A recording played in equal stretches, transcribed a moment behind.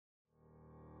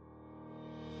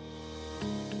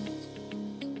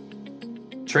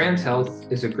Trans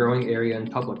health is a growing area in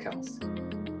public health.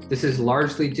 This is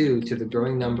largely due to the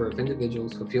growing number of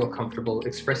individuals who feel comfortable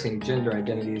expressing gender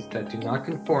identities that do not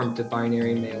conform to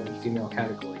binary male and female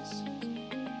categories.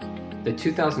 The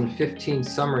 2015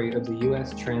 summary of the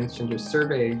U.S. Transgender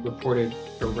Survey reported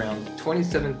around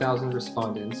 27,000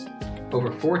 respondents,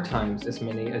 over 4 times as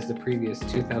many as the previous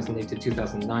 2008 to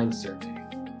 2009 survey.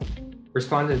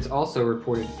 Respondents also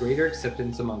reported greater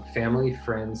acceptance among family,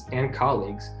 friends, and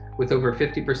colleagues, with over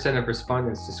 50% of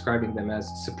respondents describing them as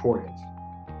supportive.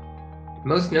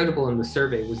 Most notable in the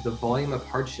survey was the volume of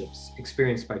hardships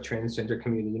experienced by transgender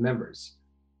community members.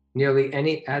 Nearly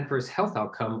any adverse health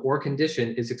outcome or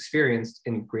condition is experienced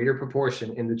in greater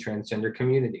proportion in the transgender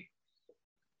community.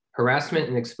 Harassment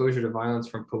and exposure to violence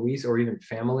from police or even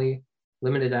family,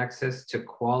 limited access to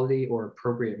quality or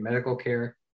appropriate medical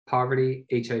care, poverty,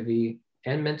 HIV,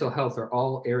 and mental health are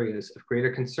all areas of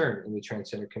greater concern in the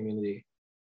transgender community.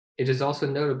 It is also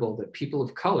notable that people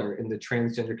of color in the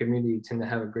transgender community tend to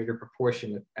have a greater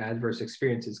proportion of adverse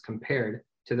experiences compared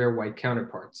to their white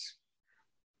counterparts.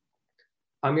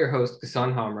 I'm your host,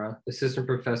 Ghassan Hamra, Assistant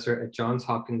Professor at Johns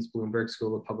Hopkins Bloomberg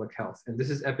School of Public Health, and this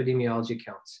is Epidemiology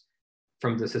Counts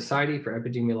from the Society for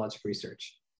Epidemiologic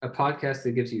Research, a podcast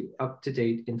that gives you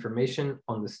up-to-date information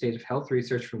on the state of health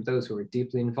research from those who are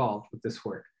deeply involved with this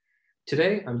work.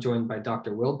 Today, I'm joined by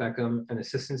Dr. Will Beckham, an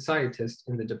assistant scientist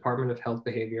in the Department of Health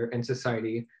Behavior and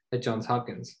Society at Johns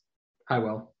Hopkins. Hi,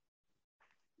 Will.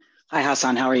 Hi,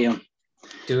 Ghassan. How are you?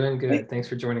 Doing good. Thanks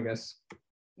for joining us.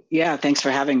 Yeah, thanks for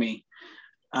having me.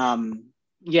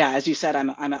 As you said,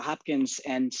 I'm at Hopkins,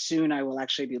 and soon I will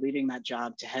actually be leaving that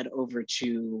job to head over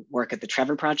to work at the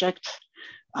Trevor Project,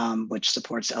 which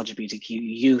supports LGBTQ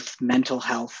youth mental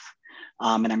health.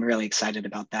 And I'm really excited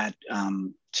about that,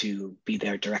 to be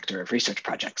their director of research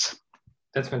projects.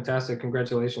 That's fantastic.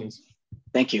 Congratulations.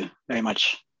 Thank you very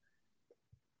much.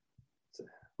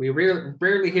 We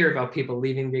rarely hear about people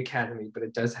leaving the academy, but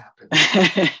it does happen.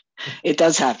 It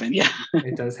does happen, yeah.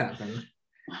 It does happen.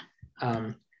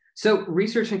 So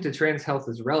research into trans health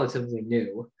is relatively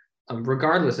new,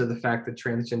 regardless of the fact that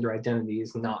transgender identity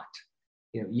is not.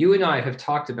 You and I have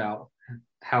talked about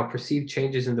how perceived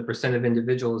changes in the percent of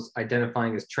individuals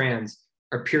identifying as trans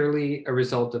are purely a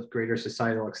result of greater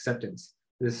societal acceptance.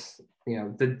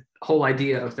 The whole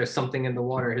idea of there's something in the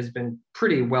water has been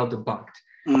pretty well debunked.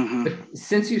 Mm-hmm. But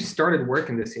since you started work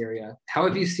in this area, how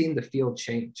have you seen the field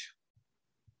change?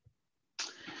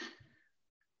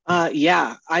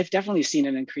 I've definitely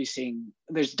seen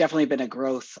there's definitely been a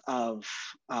growth of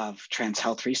trans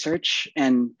health research.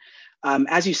 And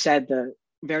as you said, the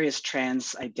various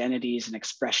trans identities and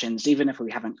expressions, even if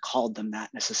we haven't called them that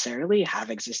necessarily, have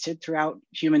existed throughout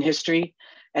human history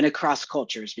and across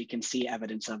cultures. We can see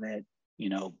evidence of it,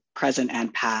 present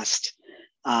and past.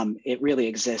 It really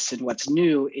exists. And what's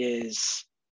new is,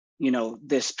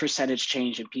 this percentage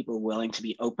change in people willing to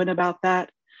be open about that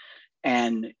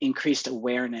and increased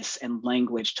awareness and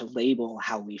language to label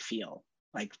how we feel.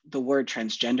 Like the word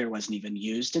transgender wasn't even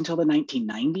used until the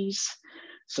 1990s.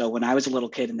 So when I was a little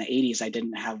kid in the 80s, I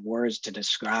didn't have words to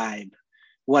describe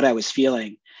what I was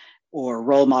feeling or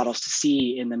role models to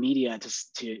see in the media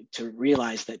to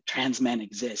realize that trans men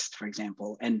exist, for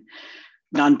example. And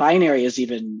non-binary is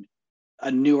even a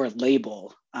newer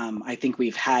label. I think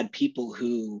we've had people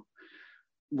who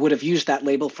would have used that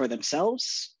label for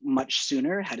themselves much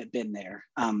sooner had it been there.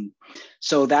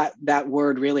 So that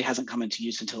word really hasn't come into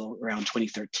use until around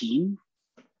 2013.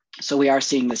 So we are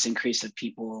seeing this increase of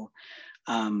people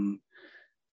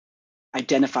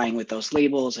identifying with those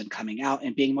labels and coming out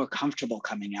and being more comfortable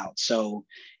coming out. So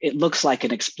it looks like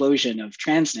an explosion of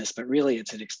transness, but really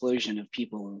it's an explosion of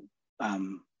people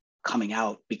coming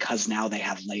out because now they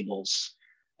have labels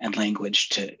and language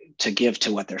to give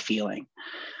to what they're feeling.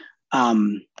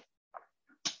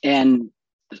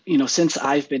 Since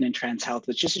I've been in trans health,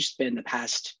 which has just been the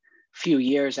past few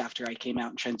years after I came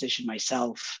out and transitioned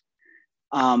myself,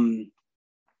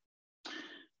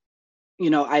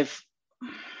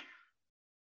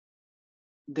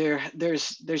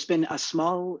 there's been a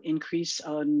small increase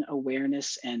on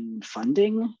awareness and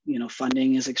funding.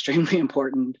 Funding is extremely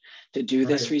important to do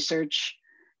this research.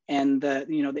 And the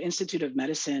Institute of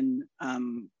Medicine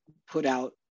put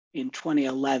out in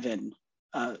 2011,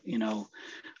 a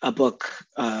book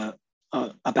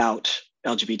about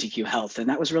LGBTQ health. And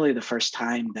that was really the first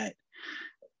time that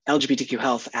LGBTQ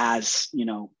health as,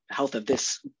 health of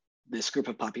this group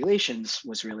of populations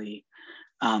was really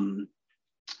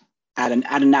at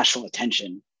a national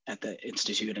attention at the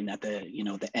Institute and at the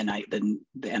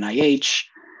NIH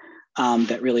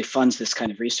that really funds this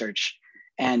kind of research.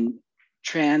 And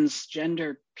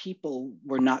transgender people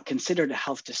were not considered a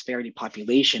health disparity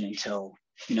population until,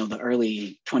 the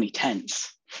early 2010s.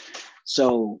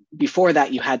 So before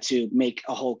that, you had to make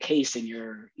a whole case in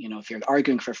your, if you're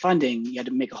arguing for funding, you had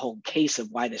to make a whole case of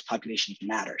why this population even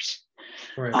matters.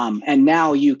 Right. And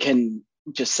now you can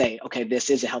just say, okay, this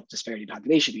is a health disparity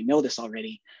population. We know this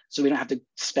already. So we don't have to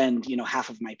spend, half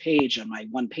of my page on my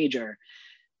one pager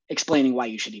explaining why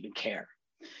you should even care.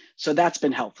 So that's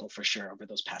been helpful for sure over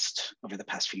the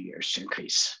past few years to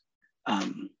increase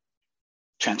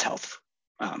trans health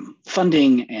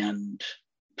funding and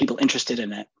people interested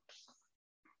in it.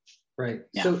 Right.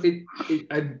 Yeah.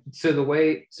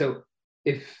 So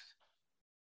if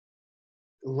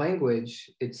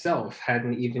language itself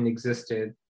hadn't even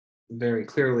existed very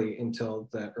clearly until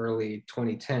the early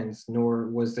 2010s, nor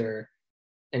was there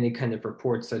any kind of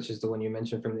report such as the one you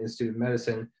mentioned from the Institute of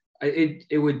Medicine,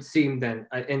 it would seem then,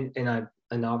 and I'm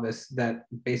a novice, that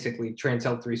basically trans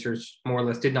health research more or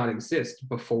less did not exist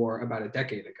before about a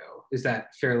decade ago. Is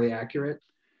that fairly accurate?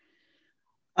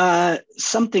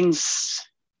 Some things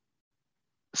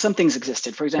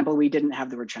existed. For example, we didn't have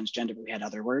the word transgender, but we had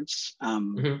other words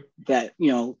that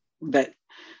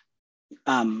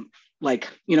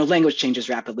language changes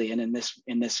rapidly, and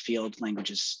in this field, language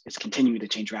is continuing to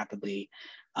change rapidly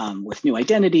with new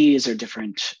identities or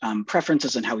different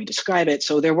preferences in how we describe it.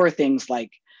 So there were things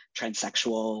like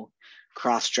transsexual,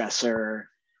 cross-dresser,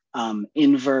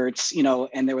 inverts,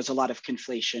 and there was a lot of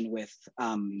conflation with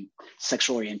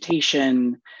sexual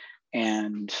orientation,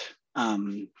 and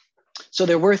so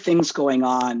there were things going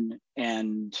on.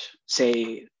 And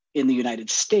say in the United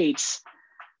States,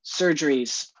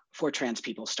 surgeries for trans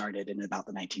people started in about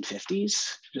the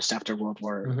 1950s, just after World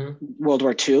War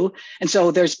II. And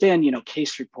so there's been,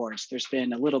 case reports. There's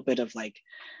been a little bit of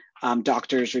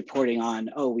doctors reporting on,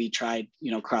 we tried,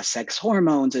 cross-sex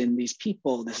hormones in these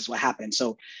people. This is what happened.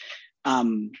 So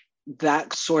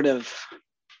that sort of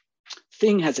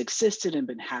thing has existed and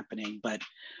been happening. But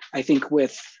I think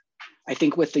with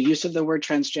the use of the word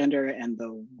transgender and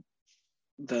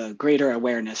the greater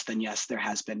awareness, then yes, there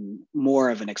has been more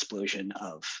of an explosion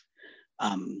of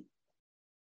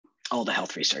all the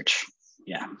health research.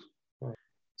 Yeah.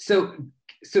 So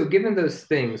given those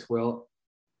things, Will,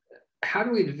 how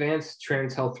do we advance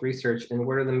trans health research, and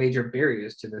what are the major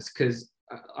barriers to this? Because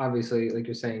obviously, like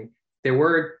you're saying, there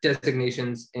were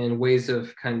designations and ways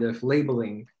of kind of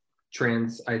labeling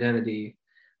trans identity,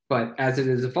 but as it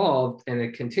has evolved and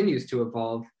it continues to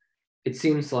evolve, it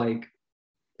seems like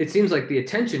the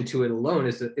attention to it alone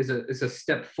is a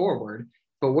step forward.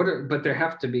 But there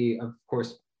have to be, of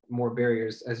course, more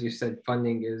barriers. As you said,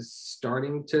 funding is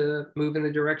starting to move in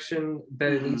the direction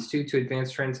that it needs to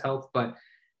advance trans health, but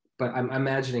I'm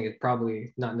imagining it's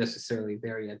probably not necessarily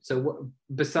there yet. So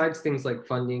besides things like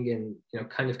funding and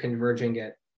kind of converging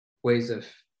at ways of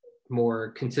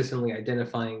more consistently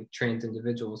identifying trans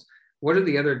individuals, what are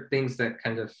the other things that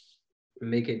kind of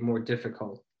make it more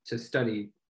difficult to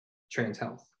study trans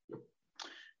health?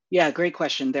 Yeah, great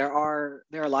question. There are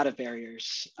a lot of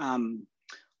barriers.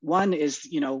 One is,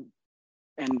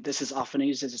 and this is often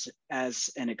used as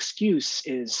an excuse,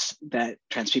 is that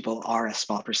trans people are a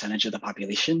small percentage of the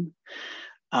population.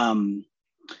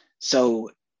 So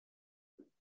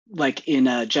like in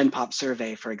a GenPop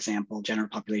survey, for example, general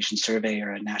population survey,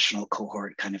 or a national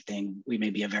cohort kind of thing, we may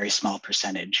be a very small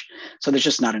percentage. So there's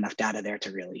just not enough data there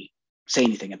to really say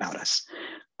anything about us.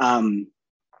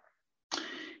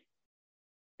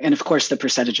 And of course, the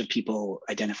percentage of people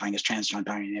identifying as trans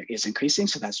non-binary is increasing,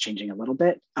 so that's changing a little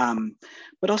bit.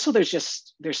 But also there's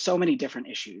so many different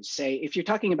issues. Say, if you're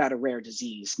talking about a rare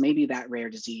disease, maybe that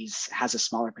rare disease has a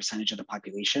smaller percentage of the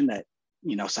population that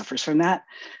suffers from that.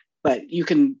 But you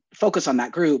can focus on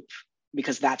that group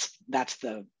because that's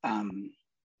the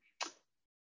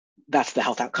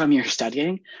health outcome you're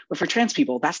studying. But for trans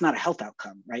people, that's not a health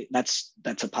outcome, right? That's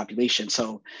a population.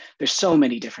 So there's so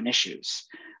many different issues.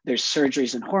 There's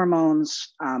surgeries and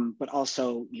hormones, but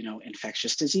also,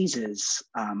 infectious diseases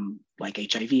like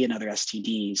HIV and other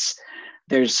STDs.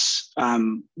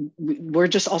 We're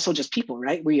just people,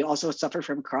 right? We also suffer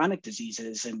from chronic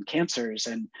diseases and cancers,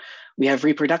 and we have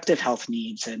reproductive health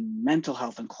needs and mental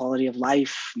health and quality of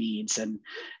life needs. And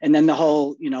then the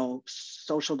whole,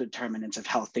 social determinants of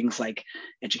health, things like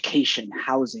education,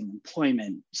 housing,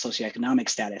 employment, socioeconomic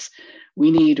status.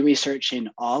 We need research in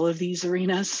all of these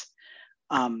arenas.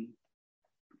 And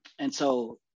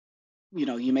so,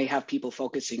 you may have people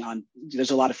focusing on,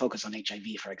 there's a lot of focus on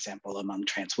HIV, for example, among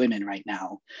trans women right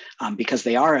now, because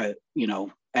they are,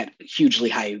 at hugely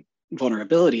high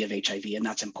vulnerability of HIV, and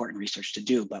that's important research to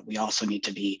do. But we also need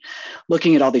to be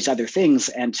looking at all these other things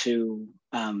and to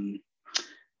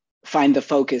find the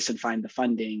focus and find the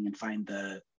funding and find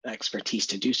the expertise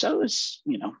to do so is,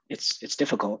 it's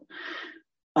difficult.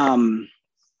 And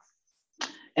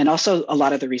also a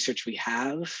lot of the research we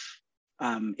have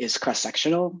is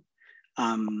cross-sectional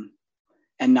and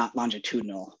not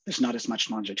longitudinal. There's not as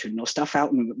much longitudinal stuff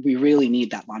out, and we really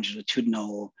need that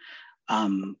longitudinal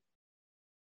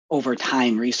over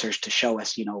time research to show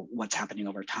us, what's happening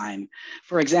over time.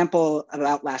 For example,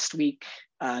 about last week,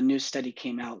 a new study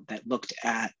came out that looked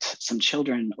at some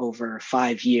children over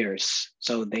 5 years.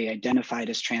 So they identified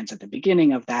as trans at the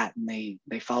beginning of that, and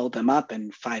they followed them up,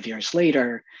 and 5 years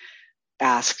later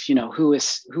asked, who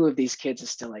of these kids is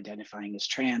still identifying as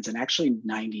trans? And actually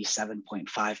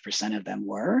 97.5% of them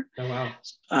were. Oh, wow.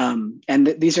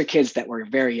 And these are kids that were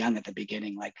very young at the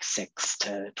beginning, like 6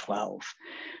 to 12.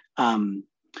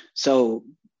 So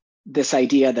this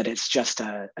idea that it's just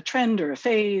a trend or a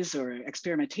phase or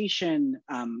experimentation,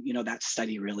 that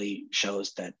study really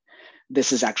shows that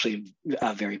this is actually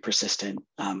a very persistent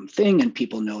thing, and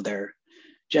people know their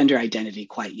gender identity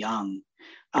quite young.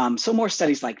 So more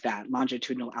studies like that,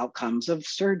 longitudinal outcomes of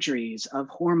surgeries, of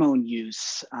hormone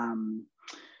use.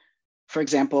 For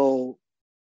example,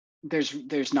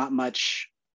 there's not much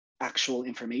actual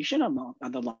information on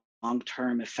the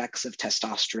long-term effects of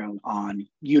testosterone on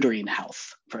uterine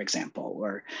health, for example,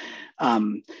 or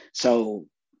so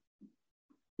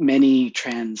many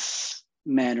trans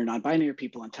men or non-binary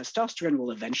people on testosterone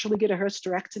will eventually get a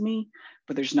hysterectomy,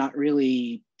 but there's not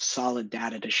really solid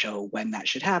data to show when that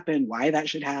should happen, why that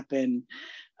should happen,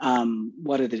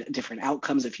 what are the different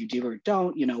outcomes if you do or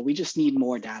don't. We just need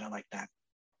more data like that.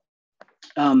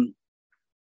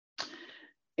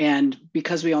 And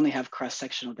because we only have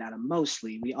cross-sectional data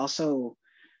mostly, we also,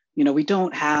 we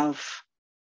don't have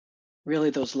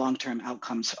really those long-term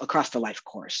outcomes across the life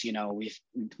course, we've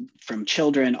from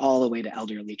children all the way to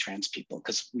elderly trans people,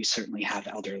 because we certainly have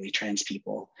elderly trans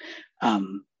people.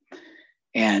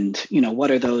 And, what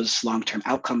are those long-term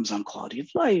outcomes on quality of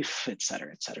life, et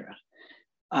cetera, et cetera.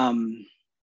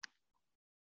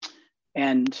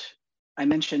 And I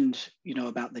mentioned,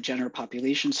 about the general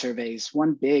population surveys.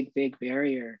 One big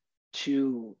barrier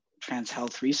to trans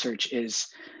health research is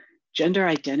gender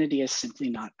identity is simply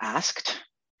not asked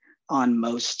on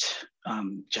most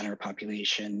general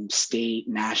population, state,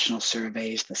 national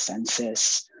surveys, the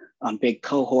census, on big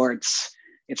cohorts.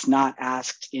 It's not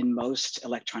asked in most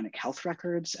electronic health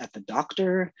records at the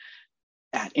doctor,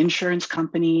 at insurance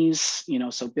companies,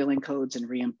 so billing codes and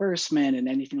reimbursement and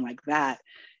anything like that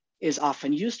is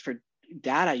often used for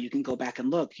data. You can go back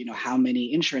and look, how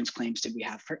many insurance claims did we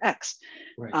have for X?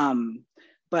 Right.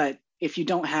 But if you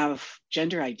don't have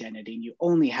gender identity and you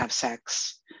only have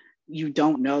sex, you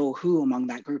don't know who among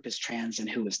that group is trans and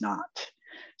who is not.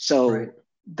 So right.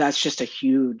 That's just a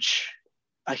huge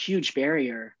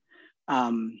barrier.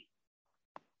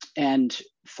 And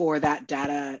for that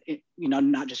data,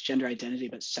 not just gender identity,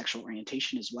 but sexual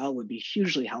orientation as well would be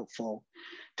hugely helpful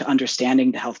to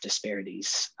understanding the health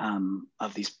disparities of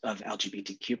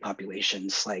LGBTQ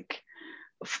populations. Like,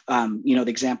 the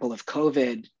example of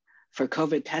COVID, for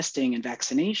COVID testing and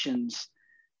vaccinations,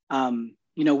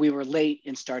 we were late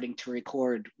in starting to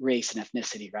record race and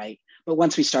ethnicity, right? But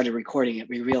once we started recording it,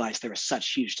 we realized there were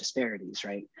such huge disparities,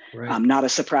 right? Not a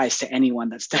surprise to anyone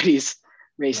that studies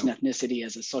race and ethnicity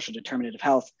as a social determinant of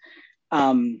health.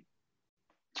 And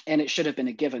it should have been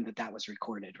a given that was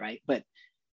recorded, right? But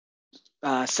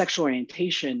sexual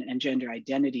orientation and gender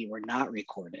identity were not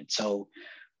recorded. So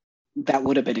that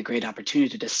would have been a great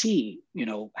opportunity to see,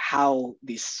 how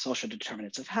these social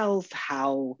determinants of health,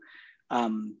 how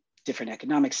different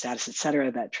economic status, et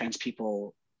cetera, that trans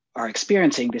people are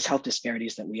experiencing, these health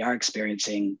disparities that we are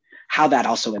experiencing, how that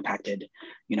also impacted,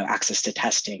 access to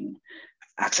testing,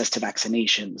 access to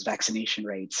vaccinations, vaccination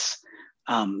rates.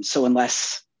 So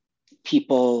unless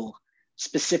people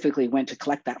specifically went to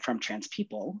collect that from trans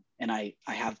people, and I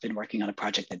have been working on a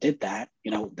project that did that,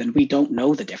 then we don't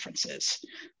know the differences.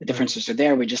 The differences are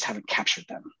there, we just haven't captured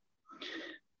them.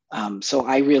 So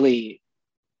I really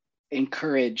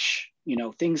encourage,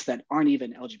 things that aren't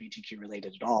even LGBTQ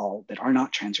related at all, that are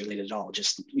not trans related at all,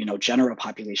 just, general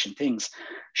population things,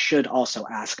 should also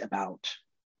ask about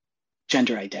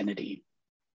gender identity,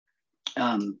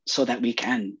 so that we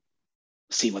can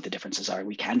see what the differences are.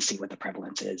 We can see what the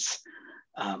prevalence is.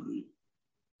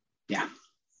 Yeah.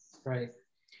 Right.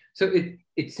 So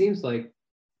it seems like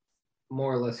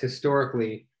more or less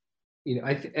historically,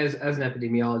 as an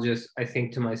epidemiologist, I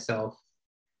think to myself,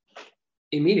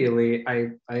 immediately,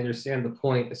 I understand the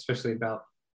point, especially about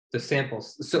the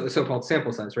samples, so-called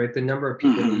sample size, right? The number of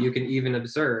people that you can even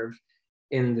observe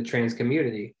in the trans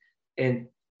community, and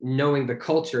knowing the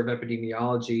culture of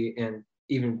epidemiology and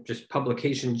even just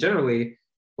publication generally,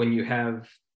 when you have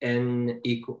n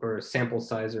equal or sample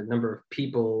size or number of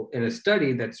people in a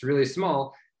study that's really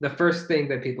small, the first thing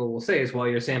that people will say is, well,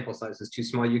 your sample size is too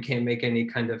small. You can't make any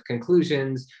kind of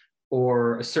conclusions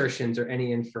or assertions or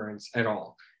any inference at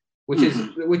all, which is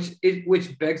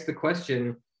which begs the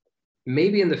question,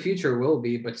 maybe in the future will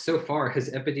be, but so far,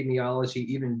 has epidemiology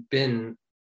even been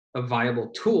a viable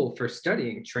tool for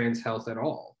studying trans health at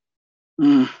all?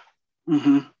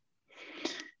 Mm-hmm.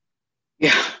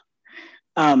 Yeah.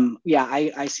 Yeah,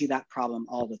 I see that problem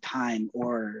all the time.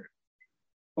 Or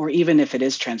even if it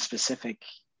is trans-specific,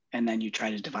 and then you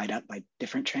try to divide up by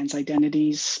different trans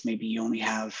identities, maybe you only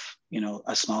have,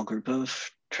 a small group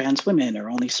of trans women, or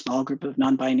only small group of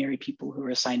non-binary people who are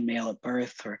assigned male at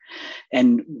birth,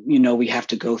 and we have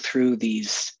to go through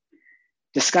these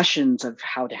discussions of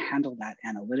how to handle that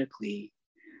analytically,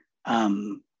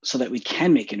 so that we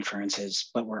can make inferences,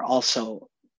 but we're also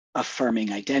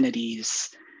affirming identities,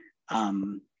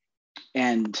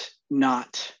 and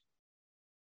not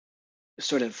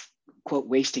sort of quote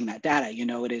wasting that data.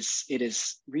 It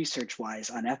is research wise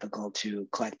unethical to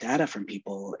collect data from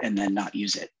people and then not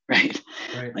use it, right?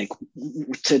 Like,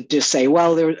 to just say,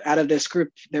 well, out of this group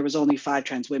there was only 5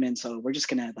 trans women, so we're just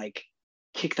gonna like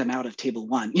kick them out of table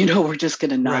 1. We're just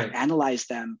gonna not analyze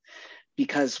them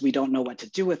because we don't know what to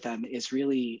do with them, is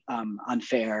really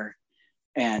unfair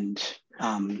and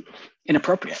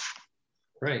inappropriate.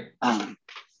 Right.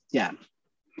 Yeah.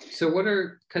 So what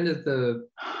are kind of the,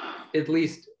 at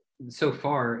least so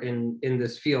far in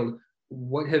this field,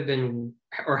 what have been,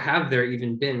 or have there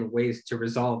even been ways to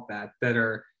resolve that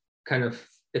are kind of,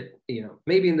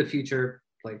 maybe in the future,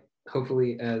 like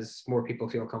hopefully as more people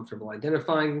feel comfortable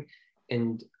identifying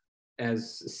and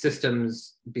as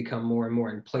systems become more and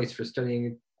more in place for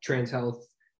studying trans health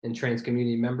and trans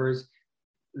community members,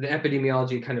 the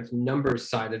epidemiology kind of numbers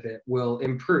side of it will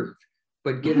improve.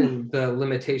 But given the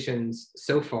limitations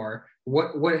so far,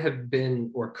 what have been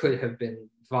or could have been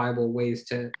viable ways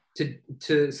to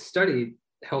study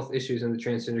health issues in the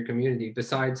transgender community,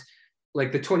 besides,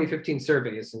 like, the 2015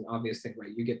 survey is an obvious thing,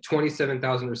 right? You get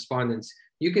 27,000 respondents.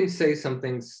 You can say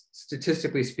something,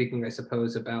 statistically speaking, I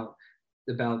suppose, about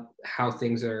how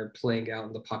things are playing out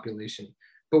in the population.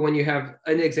 But when you have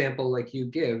an example like you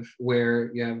give,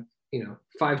 where you have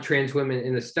 5 trans women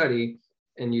in a study,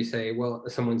 and you say, well,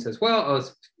 someone says, well,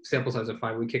 it's sample size of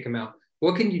 5, we kick them out.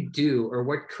 What can you do, or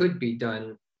what could be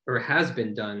done, or has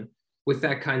been done with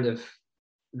that kind of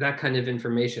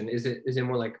information? Is it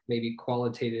more like maybe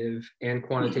qualitative and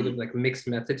quantitative, like mixed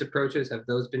methods approaches? Have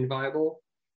those been viable?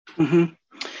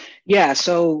 Yeah.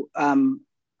 So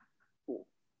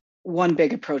one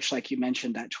big approach, like you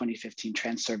mentioned, that 2015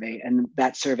 trans survey, and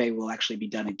that survey will actually be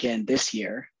done again this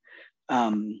year,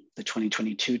 the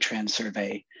 2022 trans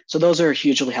survey. So those are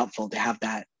hugely helpful to have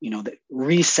that, that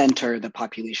recenter the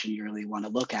population you really want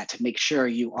to look at, to make sure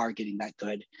you are getting that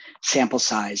good sample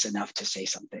size enough to say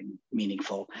something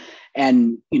meaningful.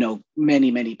 And,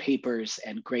 many, many papers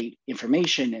and great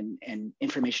information and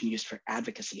information used for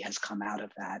advocacy has come out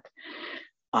of that.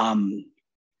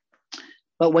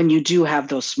 But when you do have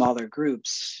those smaller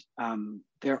groups,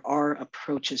 there are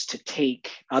approaches to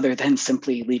take other than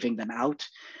simply leaving them out.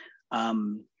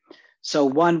 So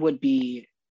one would be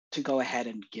to go ahead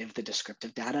and give the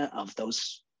descriptive data of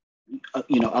those,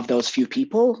 of those few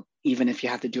people, even if you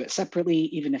have to do it separately,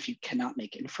 even if you cannot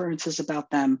make inferences about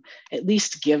them, at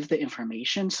least give the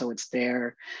information so it's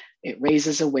there. It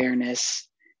raises awareness.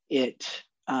 It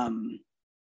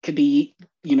could be,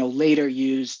 later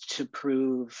used to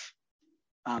prove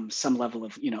some level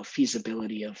of,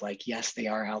 feasibility of, like, yes, they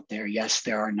are out there. Yes,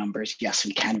 there are numbers. Yes,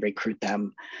 we can recruit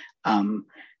them, and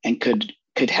could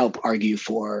help argue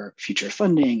for future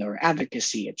funding or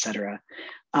advocacy, et cetera.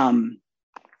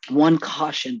 One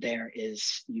caution there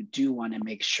is you do want to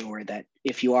make sure that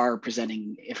if you are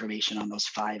presenting information on those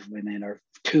 5 women or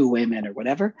 2 women or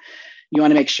whatever, you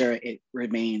want to make sure it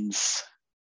remains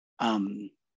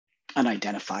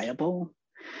unidentifiable,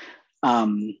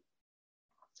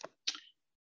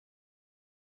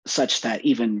 such that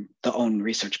even the own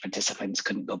research participants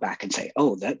couldn't go back and say,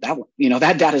 oh, that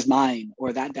data is mine,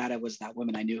 or that data was that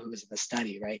woman I knew who was in the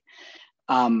study, right?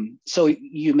 So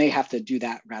you may have to do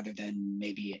that, rather than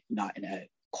maybe not in a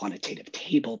quantitative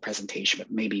table presentation,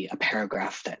 but maybe a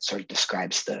paragraph that sort of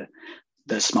describes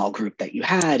the small group that you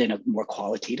had in a more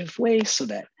qualitative way, so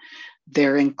that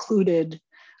they're included,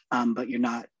 but you're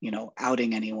not,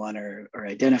 outing anyone or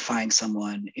identifying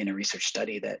someone in a research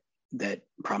study that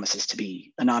promises to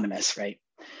be anonymous, right?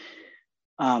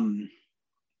 And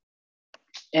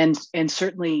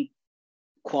certainly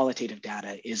qualitative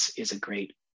data is a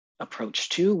great approach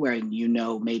too, where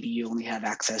maybe you only have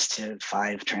access to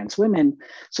 5 trans women.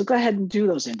 So go ahead and do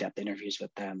those in-depth interviews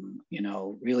with them,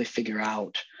 really figure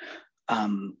out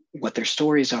what their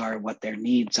stories are, what their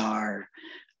needs are,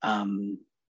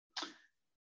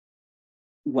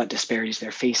 what disparities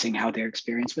they're facing, how their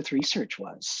experience with research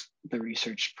was, the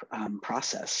research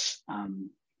process,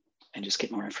 and just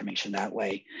get more information that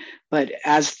way. But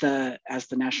as the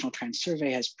National Trans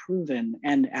Survey has proven,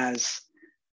 and as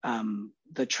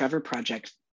the Trevor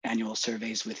Project annual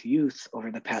surveys with youth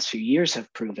over the past few years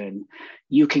have proven,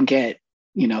 you can get,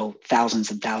 thousands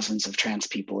and thousands of trans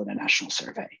people in a national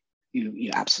survey.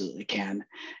 You absolutely can.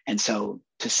 And so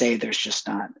to say there's just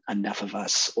not enough of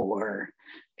us or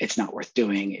it's not worth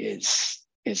doing is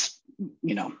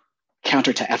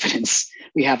counter to evidence.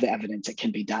 We have the evidence, it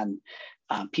can be done.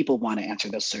 People want to answer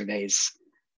those surveys.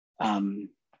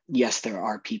 Yes, there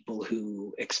are people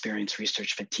who experience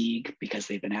research fatigue because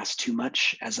they've been asked too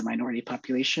much as a minority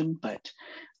population, but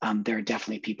there are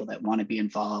definitely people that want to be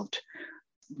involved,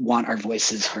 want our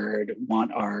voices heard,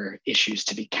 want our issues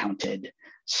to be counted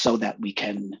so that we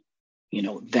can,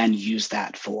 then use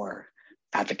that for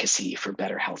advocacy, for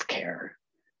better healthcare,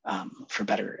 for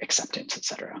better acceptance, et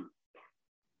cetera.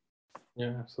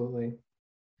 Yeah, absolutely.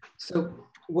 So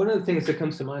one of the things that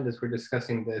comes to mind as we're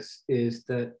discussing this is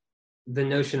that the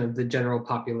notion of the general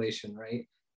population, right?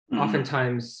 Mm-hmm.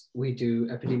 Oftentimes we do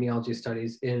epidemiology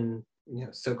studies in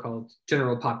so-called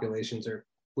general populations, or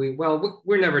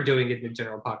we're never doing it in the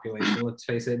general population. Let's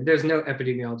face it. There's no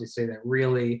epidemiology study that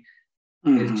really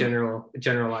is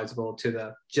generalizable to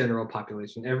the general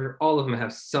population. All of them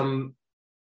have some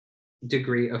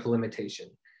degree of limitation.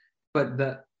 But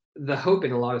the hope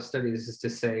in a lot of studies is to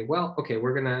say, well, okay,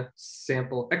 we're going to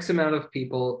sample X amount of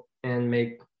people and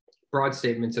make broad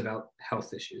statements about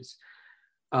health issues.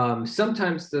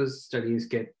 Sometimes those studies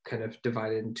get kind of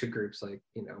divided into groups like,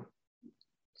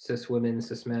 cis women,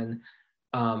 cis men.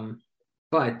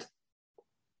 But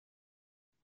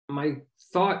my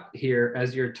thought here,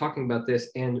 as you're talking about this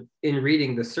and in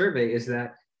reading the survey, is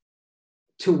that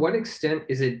to what extent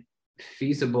is it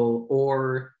feasible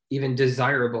or even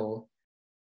desirable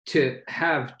to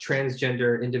have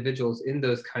transgender individuals in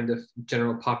those kind of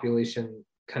general population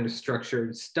kind of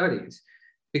structured studies?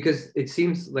 Because it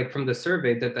seems like from the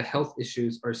survey that the health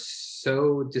issues are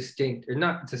so distinct, or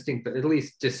not distinct, but at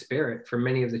least disparate from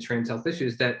many of the trans health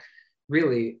issues, that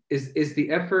really is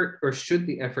the effort, or should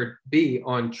the effort be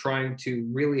on trying to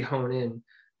really hone in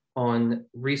on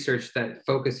research that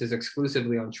focuses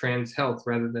exclusively on trans health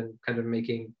rather than kind of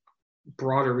making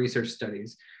broader research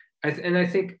studies? And I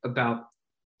think about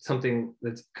something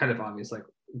that's kind of obvious, like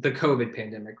the COVID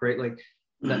pandemic, right? Like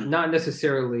not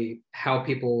necessarily how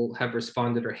people have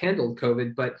responded or handled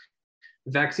COVID, but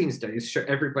vaccine studies. Sure,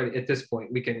 everybody at this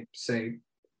point, we can say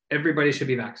everybody should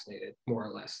be vaccinated, more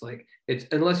or less. Like it's,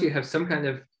 unless you have some kind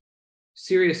of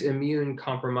serious immune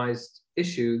compromised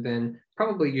issue, then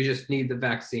probably you just need the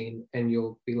vaccine and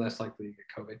you'll be less likely to get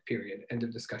COVID, period, end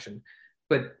of discussion.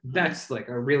 But that's like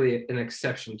really an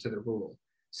exception to the rule.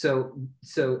 So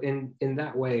in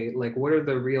that way, like what are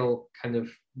the real kind of,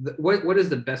 what is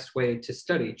the best way to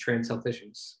study trans health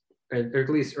issues? Or at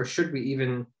least, or should we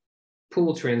even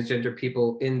pool transgender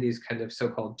people in these kind of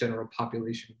so-called general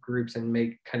population groups and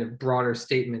make kind of broader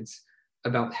statements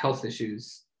about health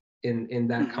issues in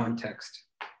that context?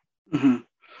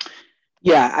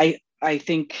 Yeah, I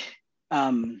think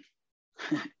my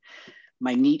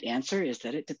neat answer is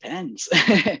that it depends.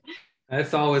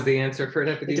 That's always the answer for an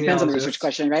epidemiologist. It depends on the research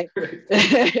question, right?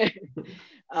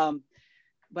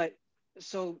 But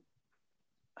so,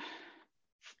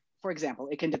 for example,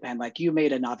 it can depend. Like you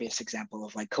made an obvious example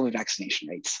of like COVID vaccination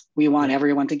rates. We want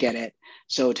everyone to get it.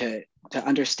 So to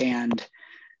understand,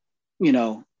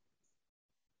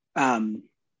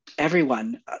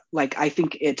 everyone, like I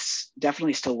think it's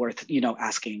definitely still worth,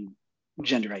 asking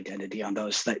gender identity on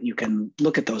those, that you can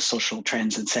look at those social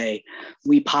trends and say,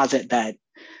 we posit that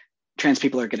trans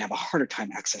people are going to have a harder time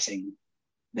accessing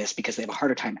this because they have a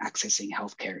harder time accessing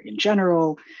healthcare in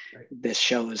general. Right. This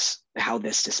shows how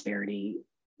this disparity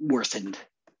worsened,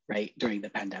 right, during the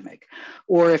pandemic.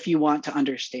 Or if you want to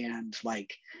understand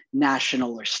like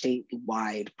national or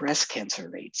statewide breast cancer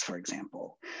rates, for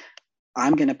example,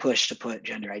 I'm going to push to put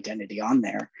gender identity on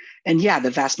there. And yeah,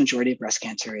 the vast majority of breast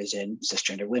cancer is in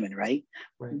cisgender women, right?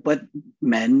 But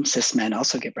cis men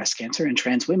also get breast cancer, and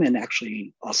trans women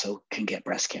actually also can get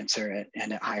breast cancer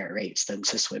and at higher rates than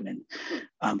cis women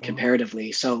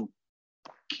comparatively. So,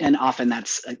 and often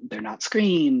they're not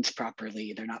screened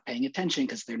properly. They're not paying attention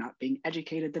because they're not being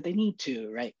educated that they need to,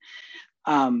 right?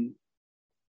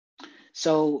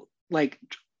 So like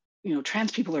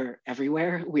trans people are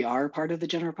everywhere. We are part of the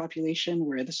general population.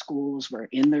 We're in the schools, we're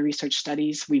in the research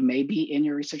studies. We may be in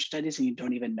your research studies and you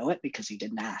don't even know it because you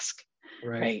didn't ask,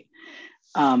 right?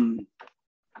 And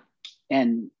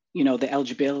the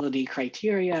eligibility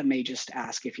criteria may just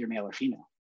ask if you're male or female.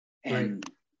 And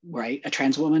right, a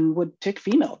trans woman would tick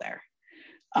female there.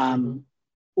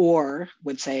 Or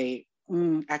would say,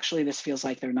 actually, this feels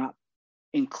like they're not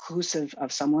inclusive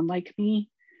of someone like me,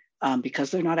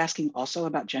 because they're not asking also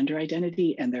about gender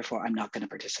identity, and therefore I'm not going to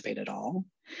participate at all.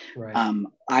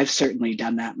 I've certainly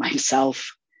done that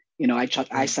myself.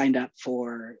 I signed up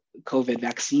for COVID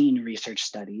vaccine research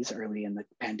studies early in the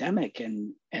pandemic,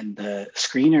 and the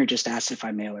screener just asked if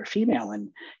I'm male or female. And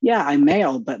yeah, I'm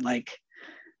male, but like,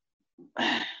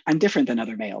 I'm different than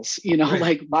other males,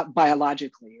 like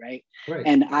biologically, right?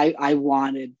 And I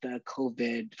wanted the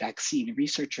COVID vaccine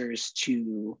researchers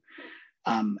to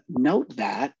note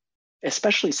that,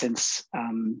 especially since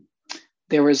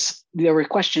there were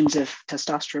questions if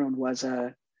testosterone was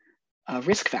a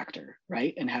risk factor,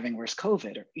 right? And having worse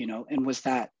COVID, and was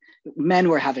that men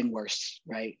were having worse,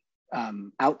 right?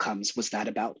 Outcomes. Was that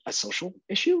about a social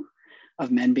issue of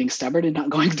men being stubborn and not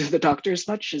going to the doctor as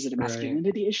much? Is it a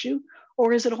masculinity issue,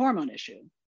 or is it a hormone issue,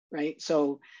 right?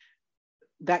 So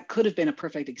that could have been a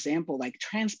perfect example. Like,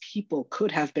 trans people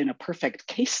could have been a perfect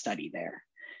case study there.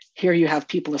 Here you have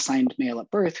people assigned male at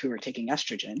birth who are taking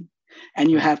estrogen, and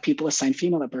you have people assigned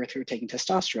female at birth who are taking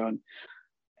testosterone.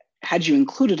 Had you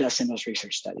included us in those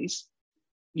research studies,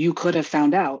 you could have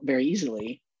found out very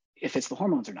easily if it's the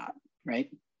hormones or not, right?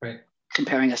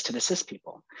 Comparing us to the cis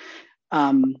people.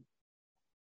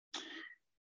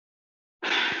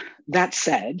 That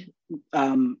said,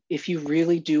 if you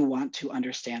really do want to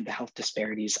understand the health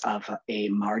disparities of a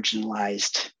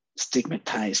marginalized,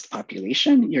 stigmatized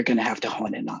population, you're going to have to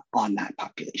hone in on that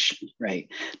population, right?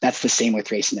 That's the same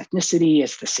with race and ethnicity.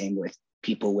 It's the same with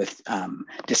people with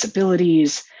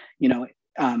disabilities,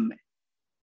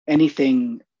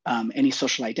 anything, any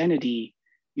social identity,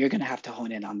 you're going to have to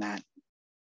hone in on that,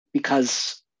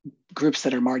 because groups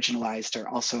that are marginalized are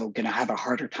also going to have a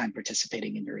harder time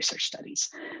participating in your research studies.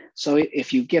 So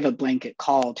if you give a blanket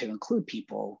call to include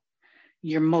people,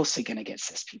 you're mostly going to get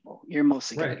cis people. You're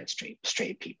mostly going to get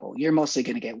straight people. You're mostly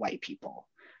going to get white people,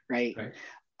 right?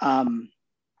 And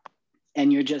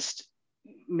you're just,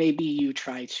 maybe you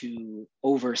try to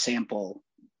oversample,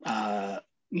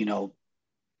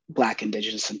 Black,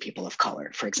 Indigenous, and people of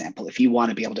color, for example, if you want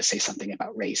to be able to say something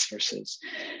about race versus,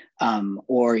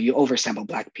 or you oversample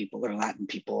Black people or Latin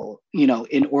people,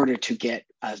 in order to get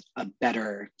a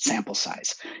better sample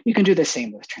size. You can do the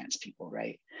same with trans people,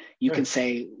 right? You can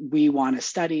say, we want a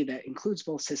study that includes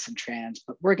both cis and trans,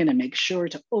 but we're going to make sure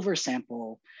to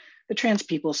oversample the trans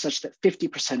people such that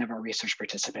 50% of our research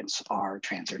participants are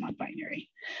trans or non-binary,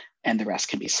 and the rest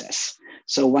can be cis.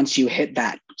 So once you hit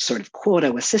that sort of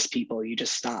quota with cis people, you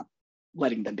just stop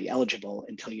letting them be eligible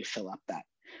until you fill up that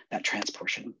trans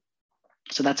portion.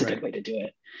 So that's a good way to do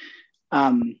it.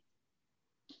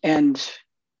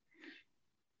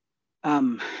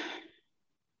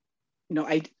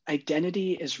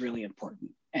 Identity is really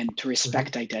important, and to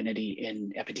respect identity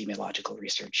in epidemiological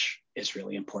research is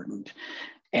really important.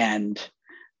 And,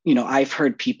 I've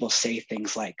heard people say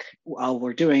things like, well,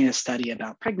 we're doing a study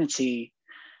about pregnancy,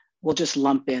 we'll just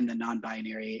lump in the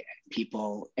non-binary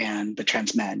people and the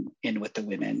trans men in with the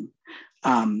women,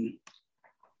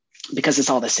 because it's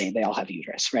all the same, they all have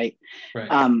uterus, right?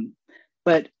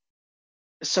 But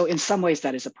so in some ways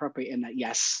that is appropriate in that,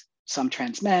 yes, some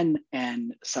trans men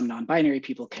and some non-binary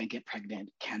people can get pregnant,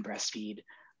 can breastfeed,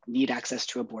 need access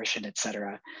to abortion, et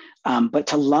cetera. But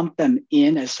to lump them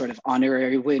in as sort of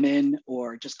honorary women,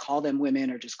 or just call them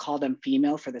women, or just call them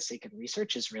female for the sake of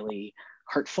research is really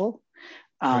hurtful,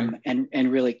 and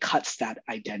really cuts that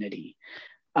identity.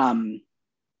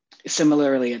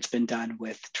 Similarly, it's been done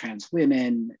with trans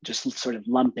women, just sort of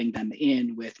lumping them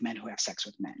in with men who have sex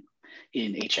with men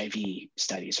in HIV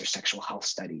studies or sexual health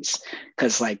studies.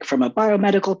 Because like from a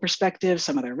biomedical perspective,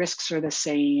 some of their risks are the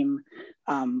same,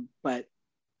 but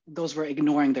those were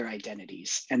ignoring their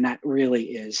identities. And that really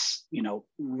is,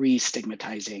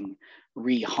 re-stigmatizing,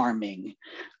 re-harming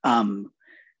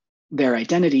their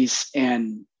identities.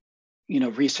 And,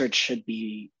 research should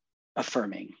be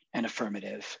affirming and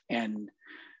affirmative. And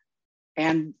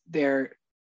there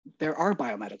are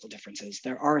biomedical differences.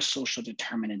 There are social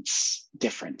determinants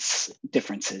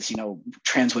differences.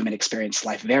 Trans women experience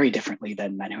life very differently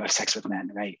than men who have sex with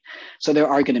men, right? So there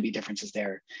are going to be differences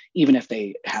there, even if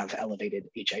they have elevated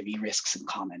HIV risks in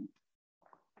common.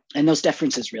 And those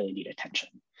differences really need attention.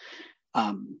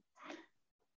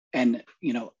 And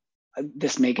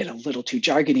this may get a little too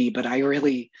jargony, but I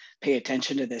really pay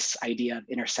attention to this idea of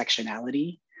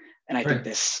intersectionality. And I think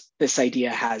this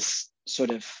idea has sort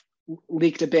of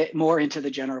leaked a bit more into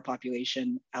the general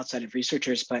population outside of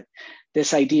researchers, but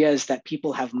this idea is that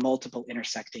people have multiple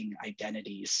intersecting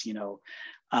identities.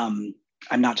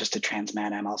 I'm not just a trans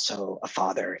man, I'm also a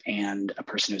father and a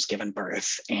person who's given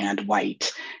birth and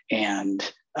white and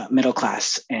middle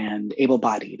class and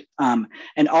able-bodied.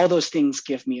 And all those things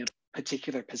give me a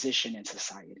particular position in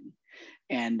society.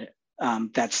 And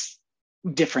that's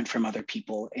different from other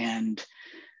people. And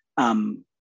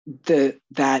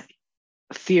that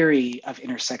theory of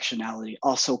intersectionality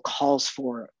also calls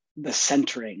for the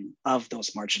centering of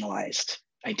those marginalized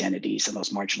identities and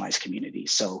those marginalized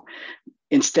communities. So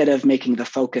instead of making the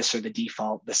focus or the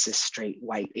default the cis, straight,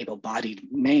 white, able-bodied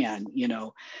man,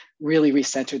 really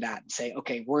recenter that and say,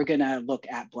 okay, we're gonna look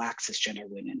at Black cisgender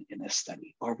women in this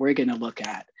study, or we're gonna look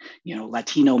at,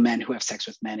 Latino men who have sex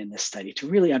with men in this study, to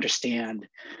really understand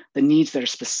the needs that are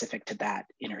specific to that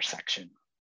intersection.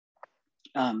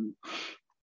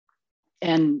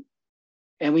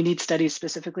 And we need studies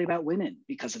specifically about women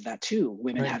because of that too.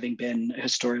 Women having been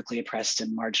historically oppressed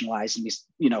and marginalized. And we,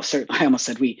 certainly, I almost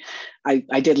said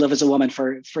I did live as a woman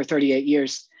for 38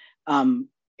 years.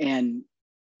 And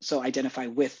so identify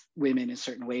with women in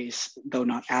certain ways, though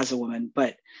not as a woman,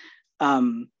 but,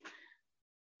 having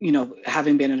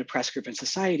been an oppressed group in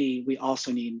society, we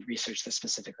also need research that's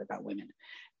specifically about women.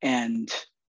 And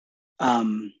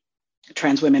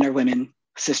trans women are women,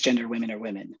 cisgender women are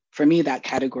women. For me, that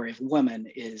category of woman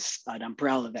is an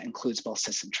umbrella that includes both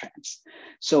cis and trans.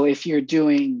 So if you're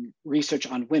doing research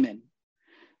on women,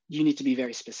 you need to be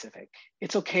very specific.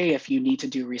 It's okay if you need to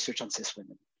do research on cis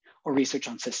women or research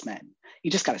on cis men.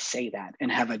 You just got to say that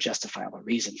and have a justifiable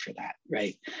reason for that,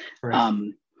 right?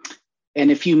 And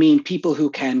if you mean people who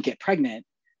can get pregnant,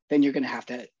 then you're going to have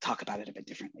to talk about it a bit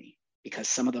differently, because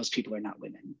some of those people are not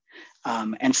women.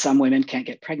 And some women can't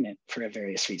get pregnant for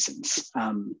various reasons,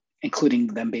 including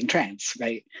them being trans,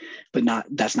 right? But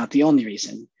that's not the only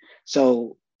reason.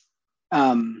 So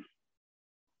I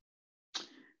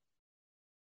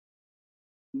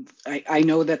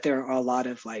know that there are a lot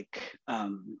of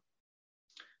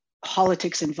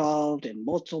politics involved, and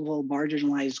multiple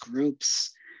marginalized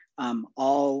groups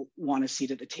all want a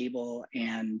seat at the table.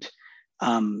 And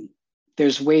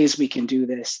there's ways we can do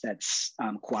this that's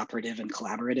cooperative and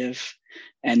collaborative,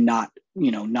 and not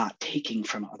taking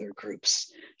from other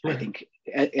groups. I think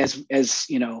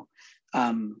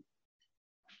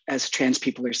as trans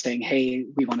people are saying, hey,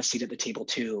 we want a seat at the table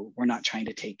too. We're not trying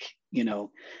to take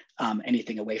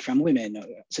anything away from women, or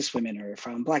cis women, or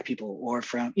from Black people, or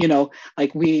from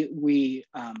we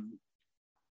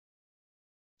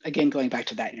again, going back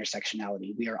to that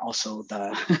intersectionality, we are also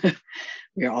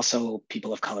we are also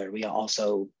people of color. We are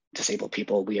also disabled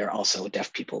people. We are also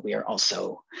deaf people. We are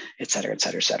also, et cetera, et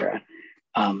cetera, et cetera.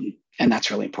 And that's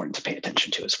really important to pay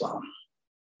attention to as well.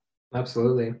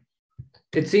 Absolutely.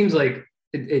 It seems like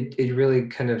it really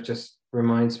kind of just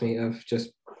reminds me of just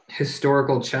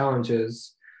historical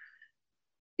challenges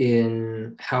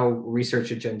in how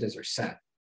research agendas are set.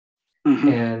 Mm-hmm.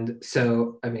 And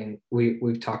so, I mean,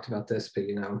 we've talked about this, but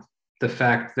the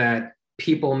fact that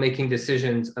people making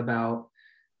decisions about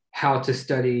how to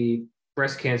study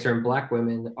breast cancer in Black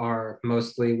women are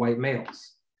mostly white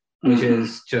males, which mm-hmm.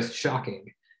 is just shocking.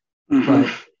 Mm-hmm.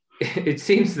 But it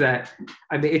seems that,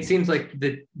 it seems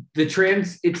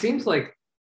like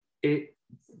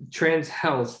trans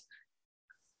health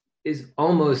is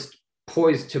almost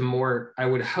poised to more, I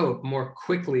would hope, more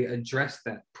quickly address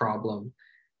that problem.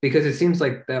 Because it seems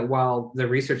like that while the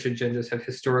research agendas have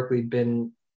historically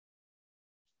been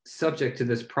subject to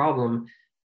this problem,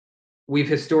 we've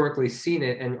historically seen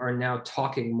it and are now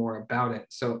talking more about it.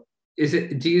 So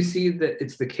do you see that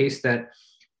it's the case that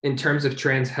in terms of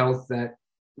trans health, that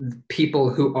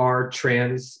people who are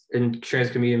trans and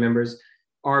trans community members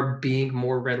are being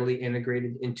more readily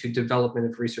integrated into development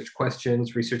of research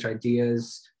questions, research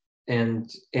ideas,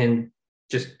 and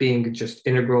just being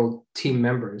integral team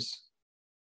members?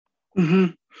 Mm-hmm.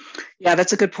 Yeah,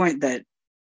 that's a good point, that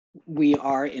we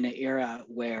are in an era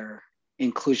where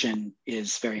inclusion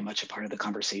is very much a part of the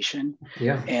conversation.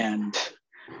 Yeah. And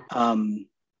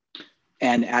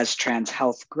as trans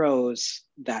health grows,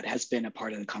 that has been a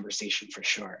part of the conversation for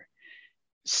sure.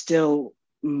 Still,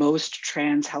 most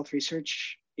trans health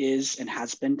research is and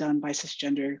has been done by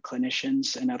cisgender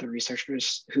clinicians and other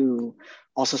researchers who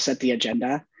also set the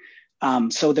agenda.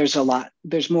 So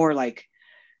there's more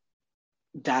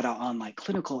data on like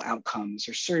clinical outcomes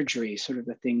or surgery, sort of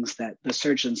the things that the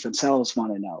surgeons themselves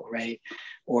want to know, right?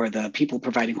 Or the people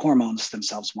providing hormones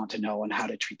themselves want to know on how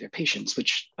to treat their patients,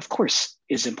 which of course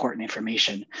is important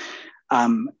information.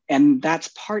 And that's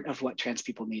part of what trans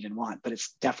people need and want, but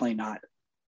it's definitely not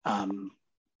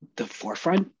the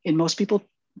forefront in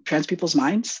trans people's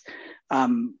minds. A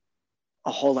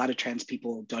whole lot of trans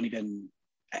people don't even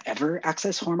ever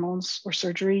access hormones or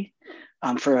surgery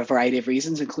for a variety of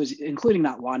reasons, including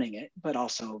not wanting it, but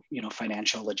also,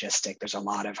 financial, logistic. There's a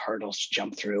lot of hurdles to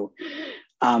jump through.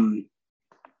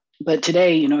 But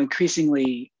today,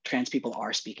 increasingly trans people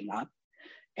are speaking up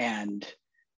and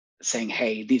saying,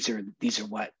 hey, these are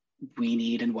what we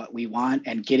need and what we want,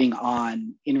 and getting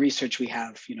on. In research, we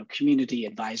have, community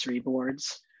advisory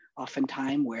boards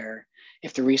oftentimes, where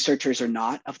if the researchers are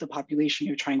not of the population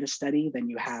you're trying to study, then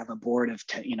you have a board of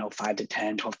 5 to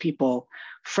 10, 12 people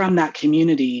from that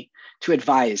community to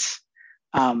advise.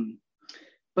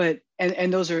 But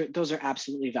those are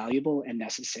absolutely valuable and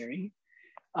necessary,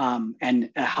 and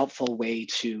a helpful way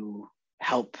to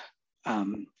help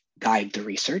guide the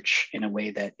research in a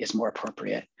way that is more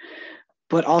appropriate.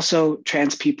 But also,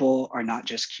 trans people are not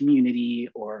just community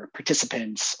or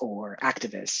participants or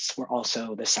activists. We're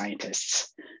also the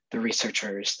scientists, the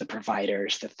researchers, the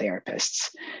providers, the therapists.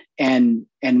 And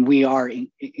we are,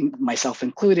 myself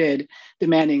included,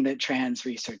 demanding that trans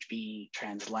research be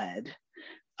trans-led.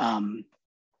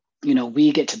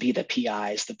 We get to be the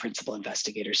PIs, the principal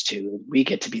investigators too. We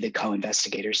get to be the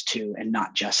co-investigators too, and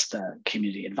not just the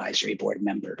community advisory board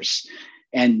members.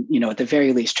 And, at the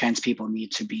very least, trans people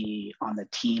need to be on the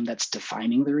team that's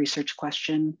defining the research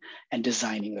question and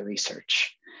designing the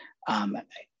research,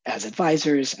 as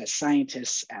advisors, as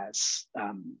scientists, as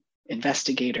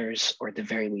investigators, or at the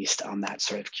very least on that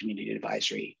sort of community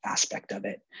advisory aspect of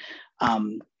it.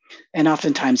 And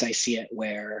oftentimes I see it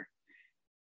where,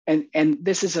 and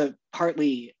this is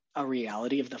partly a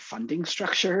reality of the funding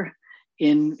structure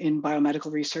in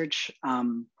biomedical research,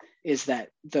 is that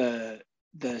the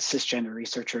cisgender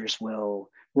researchers will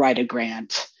write a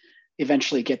grant,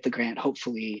 eventually get the grant,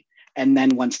 hopefully. And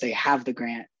then once they have the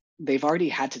grant, they've already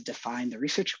had to define the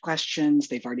research questions.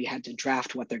 They've already had to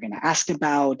draft what they're going to ask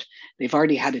about. They've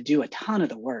already had to do a ton of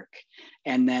the work.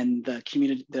 And then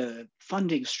the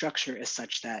funding structure is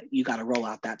such that you got to roll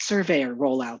out that survey or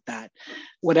roll out that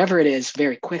whatever it is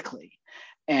very quickly.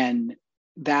 And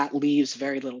that leaves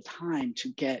very little time to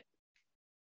get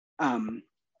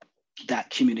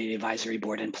that community advisory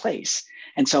board in place.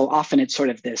 And so often it's sort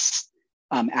of this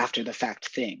after the fact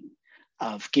thing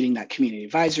of getting that community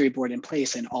advisory board in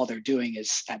place, and all they're doing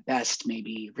is at best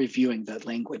maybe reviewing the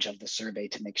language of the survey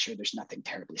to make sure there's nothing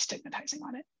terribly stigmatizing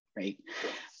on it, right?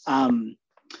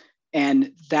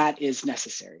 And that is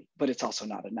necessary, but it's also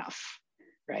not enough,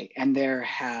 right? And there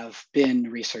have been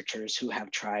researchers who have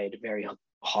tried very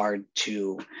hard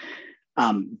to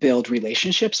build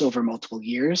relationships over multiple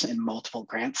years and multiple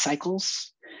grant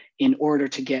cycles in order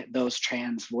to get those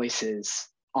trans voices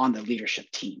on the leadership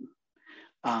team.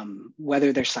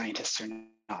 Whether they're scientists or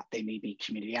not, they may be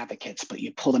community advocates, but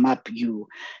you pull them up, you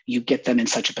get them in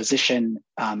such a position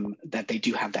that they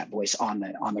do have that voice on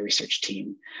the research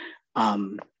team.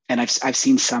 And I've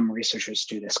seen some researchers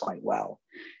do this quite well.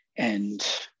 And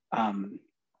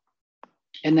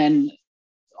then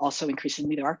also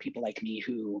increasingly there are people like me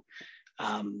who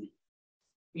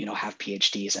have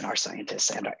PhDs and are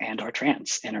scientists and are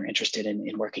trans and are interested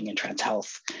in working in trans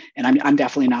health. And I'm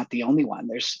definitely not the only one.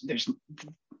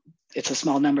 It's a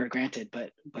small number, granted,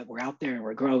 but we're out there and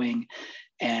we're growing,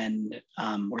 and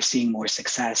we're seeing more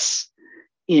success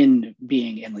in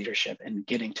being in leadership and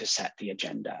getting to set the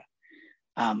agenda.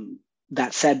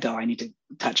 That said, though, I need to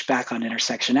touch back on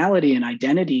intersectionality and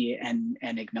identity and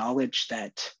acknowledge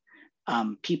that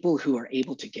people who are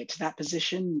able to get to that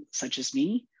position, such as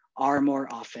me, are more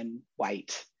often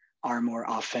white, are more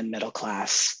often middle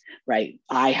class, right?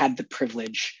 I had the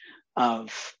privilege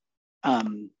of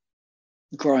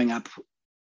growing up,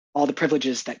 all the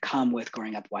privileges that come with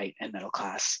growing up white and middle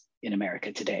class in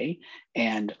America today,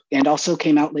 and also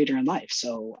came out later in life.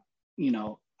 So,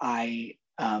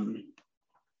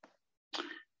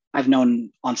 I've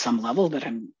known on some level that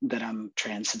I'm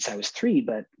trans since I was 3,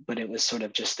 but it was sort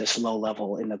of just this low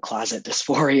level in the closet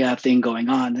dysphoria thing going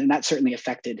on, and that certainly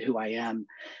affected who I am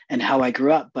and how I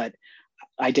grew up. But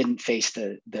I didn't face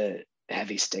the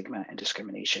heavy stigma and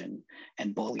discrimination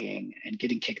and bullying and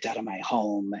getting kicked out of my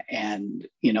home and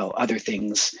other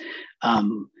things.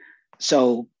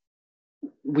 So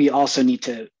we also need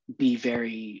to be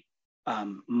very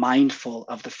mindful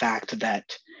of the fact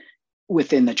that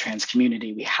within the trans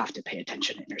community, we have to pay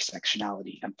attention to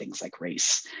intersectionality and things like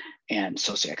race and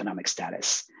socioeconomic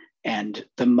status. And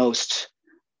the most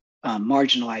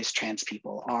marginalized trans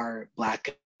people are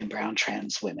Black and brown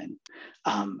trans women.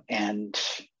 And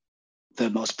the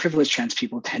most privileged trans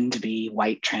people tend to be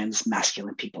white trans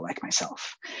masculine people like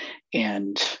myself.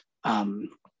 And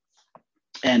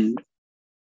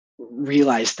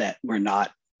realize that we're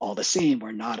not all the same,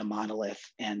 we're not a monolith,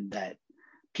 and that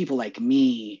people like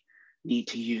me need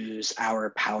to use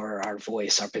our power, our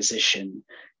voice, our position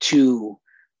to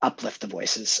uplift the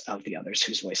voices of the others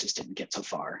whose voices didn't get so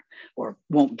far, or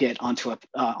won't get onto a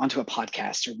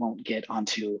podcast, or won't get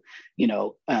onto,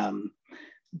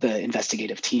 the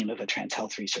investigative team of a trans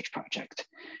health research project.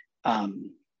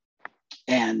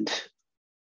 And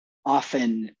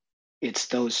often it's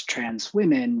those trans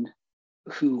women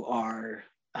who are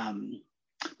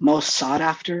most sought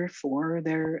after for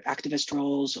their activist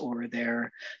roles or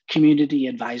their community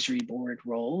advisory board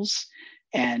roles.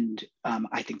 And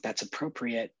I think that's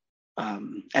appropriate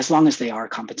as long as they are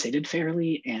compensated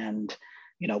fairly, and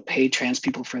pay trans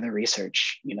people for their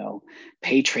research,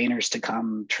 pay trainers to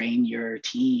come train your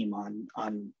team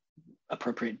on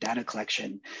appropriate data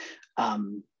collection,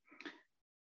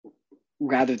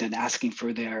 rather than asking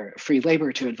for their free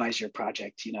labor to advise your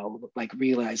project, like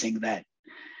realizing that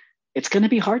it's going to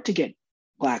be hard to get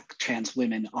Black trans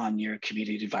women on your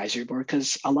community advisory board,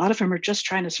 because a lot of them are just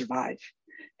trying to survive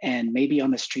and maybe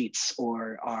on the streets,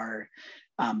 or are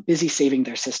busy saving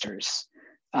their sisters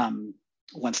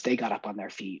once they got up on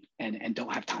their feet, and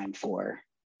don't have time for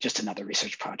just another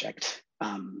research project.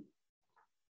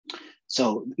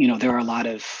 So, there are a lot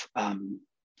of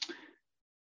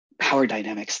power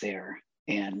dynamics there,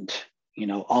 and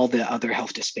all the other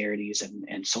health disparities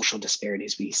and social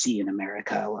disparities we see in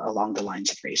America along the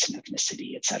lines of race and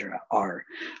ethnicity, et cetera, are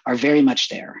very much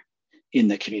there in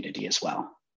the community as well.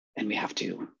 And we have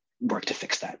to work to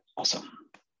fix that also.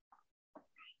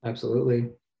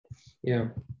 Absolutely. Yeah.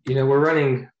 We're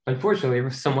running, unfortunately, we're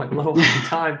somewhat low on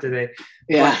time today.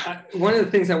 Yeah. But one of the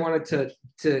things I wanted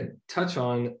to touch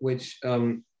on, which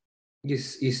you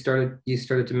started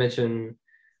to mention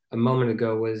a moment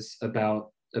ago, was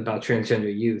about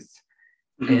transgender youth.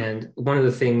 Mm-hmm. And one of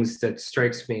the things that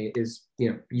strikes me is,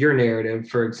 your narrative,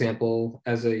 for example,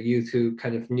 as a youth who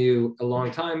kind of knew a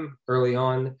long time early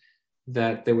on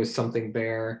that there was something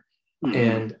there, mm-hmm.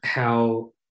 and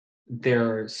how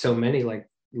there are so many like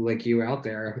you out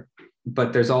there,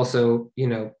 but there's also,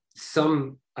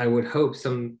 some, I would hope,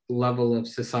 some level of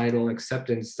societal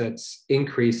acceptance that's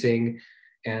increasing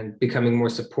and becoming more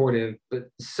supportive. But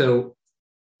so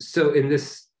in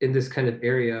this kind of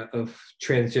area of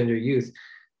transgender youth,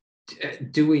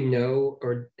 do we know,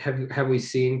 or have we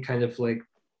seen kind of like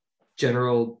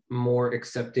general more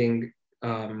accepting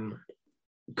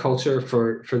culture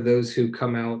for those who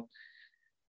come out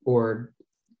or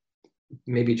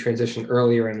maybe transition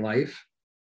earlier in life?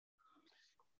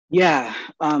 Yeah,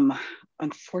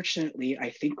 unfortunately, I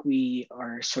think we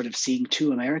are sort of seeing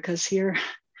two Americas here.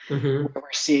 Mm-hmm. Where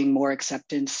we're seeing more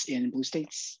acceptance in blue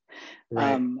states,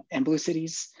 right. And blue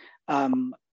cities,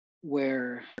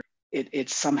 where it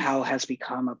somehow has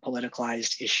become a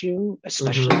politicalized issue,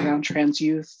 especially mm-hmm. around trans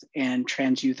youth. And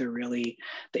trans youth are really,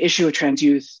 the issue of trans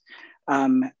youth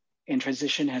in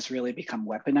transition has really become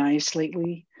weaponized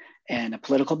lately, and a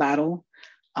political battle,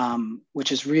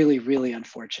 which is really, really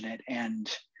unfortunate. And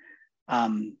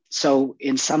so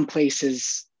in some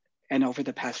places, and over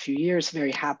the past few years,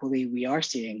 very happily, we are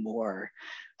seeing more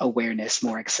awareness,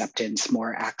 more acceptance,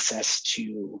 more access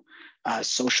to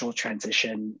social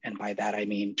transition. And by that, I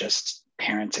mean just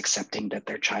parents accepting that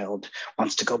their child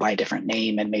wants to go by a different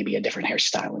name and maybe a different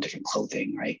hairstyle and different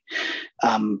clothing, right?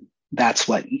 That's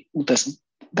what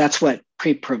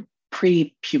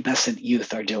prepubescent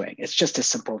youth are doing. It's just a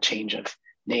simple change of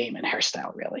name and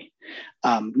hairstyle, really.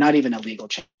 Not even a legal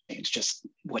change, just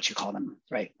what you call them,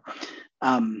 right?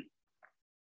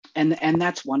 And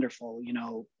that's wonderful,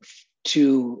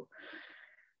 to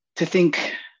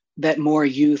think that more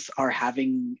youth are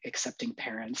having accepting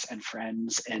parents and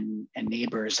friends and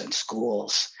neighbors and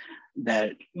schools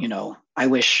that, I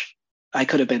wish I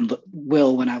could have been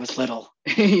Will when I was little,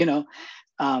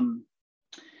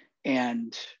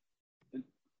 and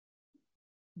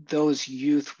those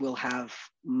youth will have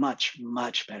much,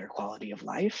 much better quality of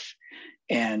life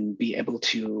and be able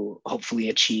to hopefully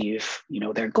achieve,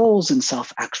 their goals and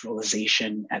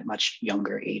self-actualization at much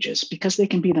younger ages, because they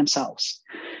can be themselves.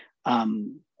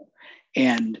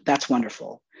 And that's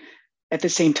wonderful. At the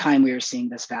same time, we are seeing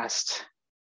this vast,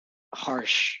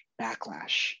 harsh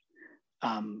backlash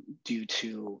due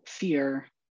to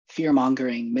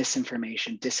fear-mongering,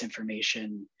 misinformation,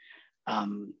 disinformation,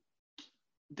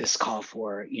 this call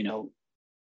for,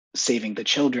 saving the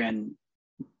children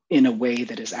in a way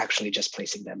that is actually just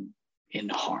placing them in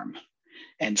harm,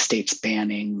 and states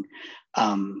banning,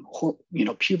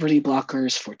 puberty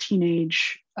blockers for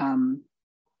teenage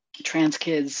trans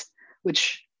kids,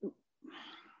 which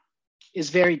is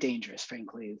very dangerous,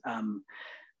 frankly.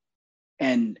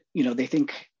 And they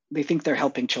think they're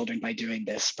helping children by doing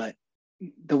this, but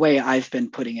the way I've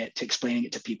been putting it, to explaining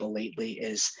it to people lately,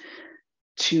 is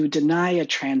to deny a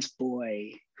trans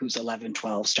boy who's 11,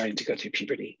 12, starting to go through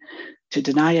puberty, to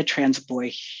deny a trans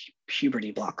boy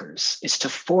puberty blockers is to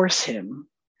force him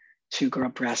to grow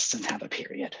breasts and have a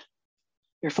period.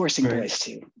 You're forcing boys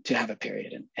to have a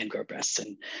period and grow breasts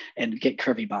and get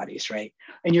curvy bodies, right?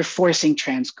 And you're forcing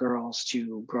trans girls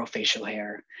to grow facial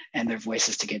hair and their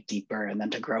voices to get deeper, and then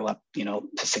to grow up, to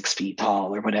 6 feet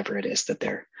tall, or whatever it is that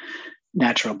their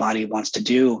natural body wants to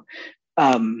do.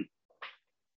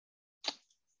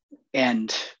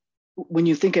 And when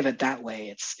you think of it that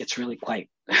way, it's really quite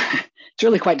it's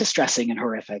really quite distressing and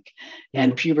horrific.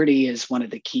 And puberty is one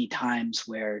of the key times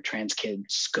where trans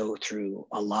kids go through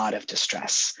a lot of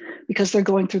distress because they're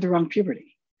going through the wrong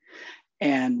puberty.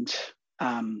 And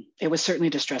it was certainly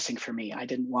distressing for me. I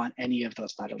didn't want any of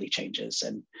those bodily changes.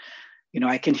 And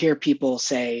I can hear people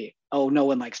say, "Oh, no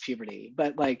one likes puberty,"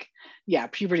 but yeah,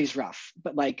 puberty's rough.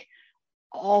 But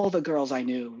all the girls I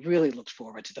knew really looked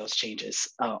forward to those changes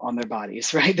on their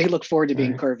bodies, right? They look forward to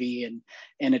being curvy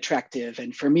and attractive.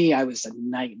 And for me, I was a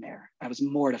nightmare. I was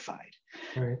mortified.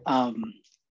 Right.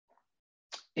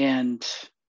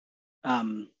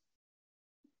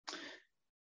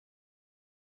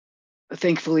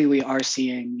 Thankfully, we are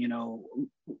seeing,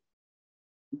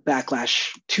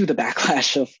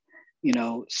 backlash of,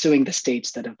 suing the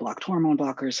states that have blocked hormone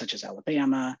blockers, such as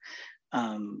Alabama,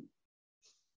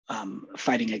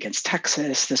 fighting against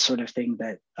Texas, this sort of thing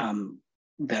that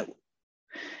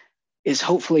is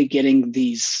hopefully getting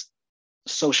these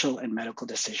social and medical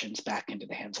decisions back into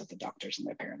the hands of the doctors and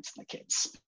their parents and the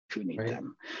kids who need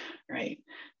them, right?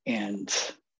 And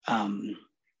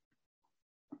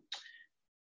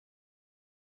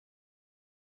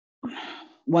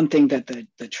one thing that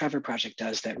the Trevor Project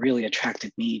does that really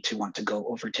attracted me to want to go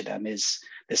over to them is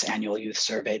this annual youth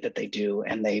survey that they do.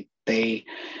 And they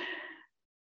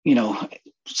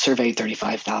survey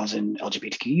 35,000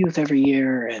 LGBTQ youth every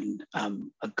year, and a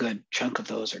good chunk of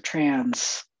those are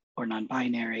trans or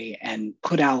non-binary, and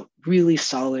put out really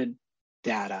solid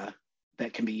data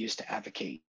that can be used to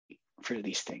advocate for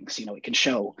these things. It can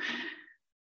show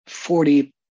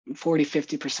 50%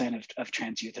 of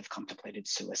trans youth have contemplated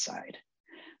suicide.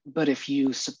 But if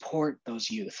you support those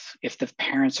youth, if the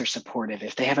parents are supportive,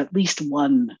 if they have at least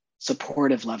one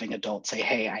supportive, loving adult say,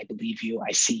 "Hey, I believe you,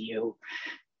 I see you,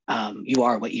 you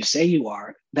are what you say you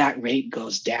are," that rate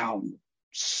goes down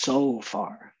so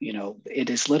far.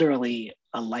 It is literally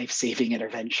a life-saving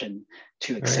intervention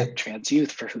to accept trans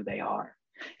youth for who they are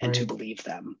and to believe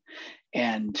them.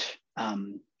 And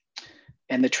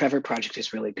the Trevor Project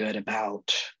is really good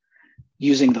about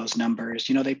using those numbers.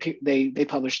 They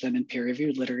publish them in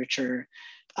peer-reviewed literature,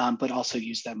 but also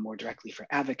use them more directly for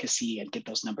advocacy and get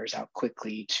those numbers out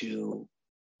quickly to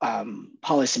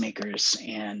policymakers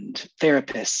and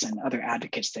therapists and other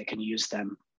advocates that can use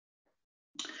them.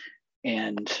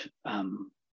 And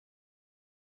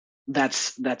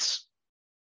that's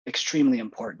extremely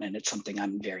important, and it's something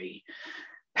I'm very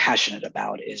passionate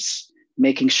about, is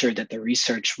making sure that the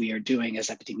research we are doing as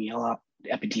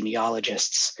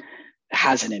epidemiologists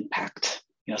has an impact.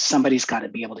 Somebody's got to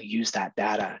be able to use that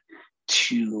data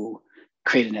to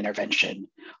create an intervention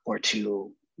or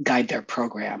to guide their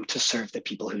program to serve the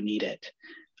people who need it.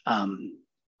 And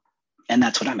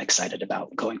that's what I'm excited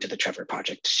about going to the Trevor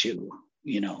Project to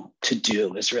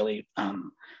do, is really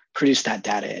produce that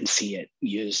data and see it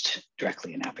used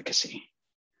directly in advocacy.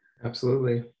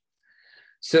 Absolutely.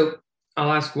 So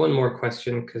I'll ask one more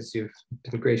question because you've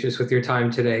been gracious with your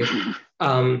time today.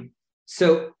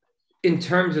 So in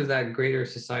terms of that greater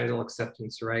societal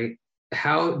acceptance, right?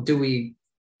 How do we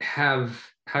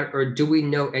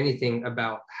know anything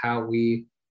about how we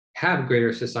have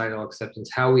greater societal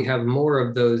acceptance, how we have more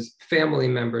of those family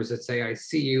members that say, "I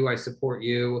see you, I support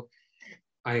you,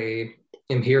 I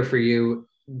am here for you,"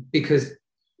 because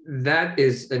that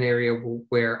is an area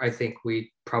where I think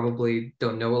we probably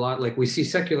don't know a lot. We see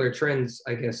secular trends,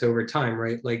 I guess, over time,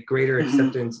 right? Greater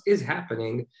acceptance is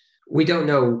happening. We don't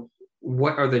know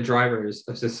what are the drivers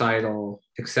of societal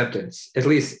acceptance. At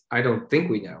least I don't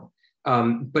think we know.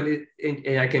 But I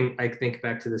think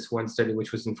back to this one study,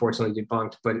 which was unfortunately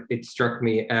debunked, but it struck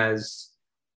me as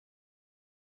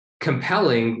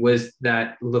compelling was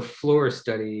that LaFleur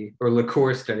study or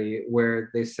LaCour study, where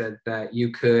they said that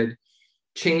you could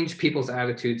change people's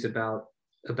attitudes about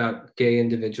gay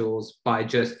individuals by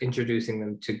just introducing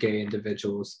them to gay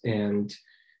individuals and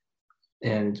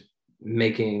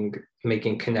making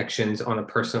connections on a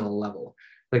personal level.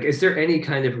 Like, is there any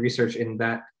kind of research in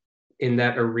that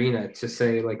arena to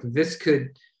say like this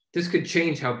could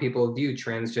change how people view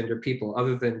transgender people,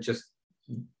 other than just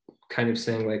kind of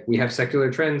saying like we have secular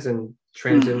trends and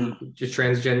just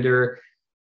transgender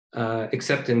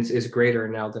acceptance is greater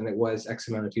now than it was X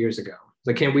amount of years ago?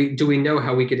 Like, do we know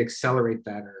how we could accelerate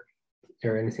that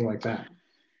or anything like that?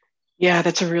 Yeah,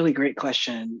 that's a really great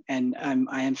question. And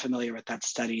I am familiar with that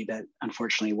study that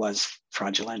unfortunately was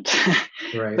fraudulent.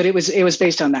 Right. But it was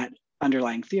based on that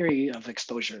underlying theory of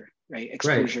exposure, right?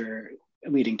 Exposure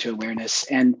leading to awareness.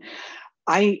 And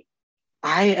I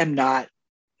am not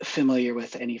familiar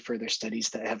with any further studies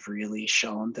that have really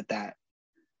shown that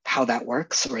how that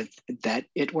works, or that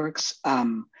it works.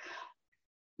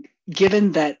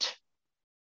 Given that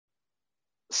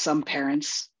some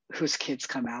parents whose kids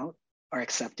come out are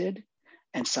accepted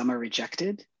and some are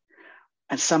rejected,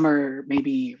 and some are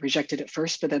maybe rejected at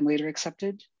first but then later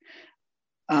accepted,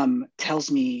 tells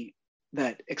me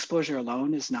that exposure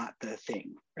alone is not the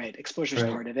thing, right? Exposure is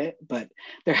part of it, but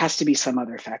there has to be some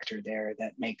other factor there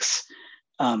that makes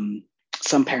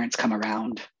some parents come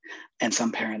around and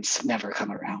some parents never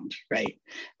come around, right?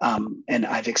 And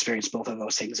I've experienced both of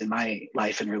those things in my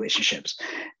life and relationships.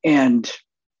 And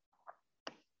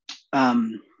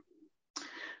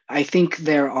I think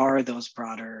there are those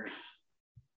broader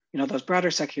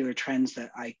secular trends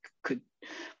that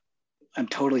I'm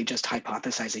totally just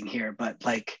hypothesizing here, but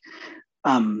like,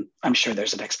 I'm sure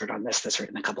there's an expert on this that's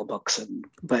written a couple books,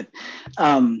 but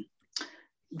the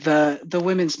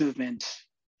women's movement,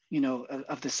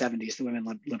 of the 70s, the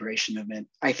women liberation movement,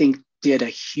 I think did a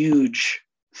huge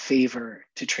favor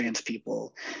to trans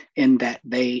people in that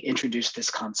they introduced this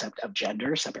concept of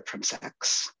gender separate from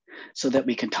sex, so that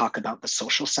we can talk about the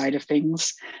social side of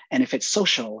things. And if it's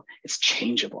social, it's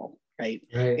changeable, right?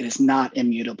 It is not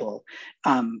immutable.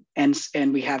 And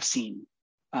we have seen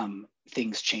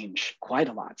things change quite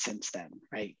a lot since then,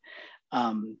 right?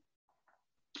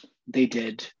 They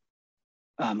did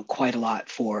quite a lot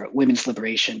for women's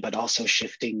liberation, but also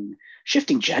shifting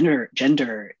gender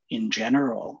in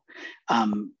general.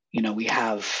 We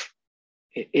have,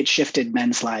 it shifted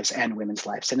men's lives and women's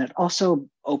lives. And it also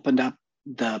opened up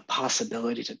the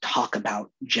possibility to talk about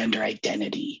gender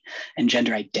identity in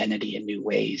new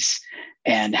ways,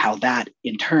 and how that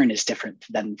in turn is different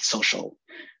than social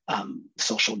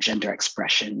gender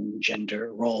expression,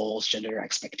 gender roles, gender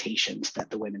expectations that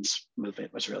the women's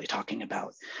movement was really talking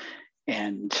about.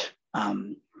 And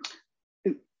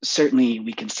certainly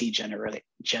we can see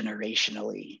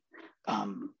generationally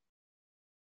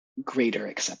greater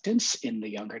acceptance in the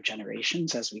younger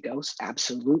generations as we go.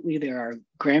 Absolutely, there are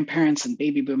grandparents and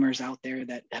baby boomers out there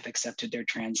that have accepted their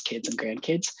trans kids and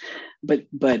grandkids, but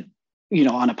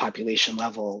on a population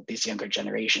level, these younger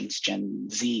generations, Gen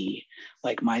Z,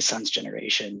 like my son's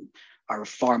generation, are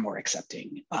far more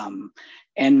accepting.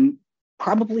 And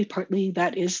probably partly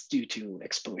that is due to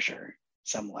exposure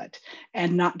somewhat,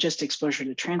 and not just exposure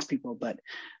to trans people, but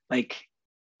like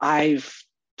I've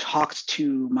talked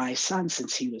to my son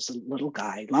since he was a little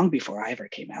guy, long before I ever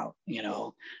came out,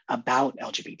 about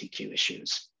LGBTQ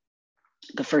issues.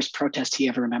 The first protest he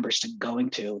ever remembers going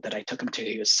to, that I took him to,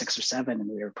 he was 6 or 7, and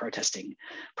we were protesting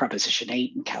Proposition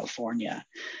 8 in California.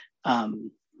 And,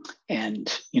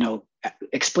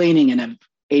 explaining in an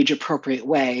age-appropriate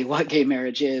way what gay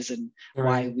marriage is and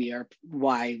why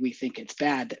we think it's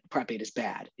bad, that Prop 8 is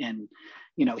bad. And,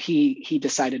 he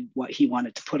decided what he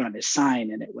wanted to put on his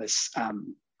sign, and it was,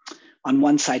 on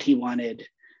one side, he wanted,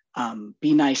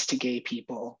 be nice to gay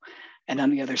people, and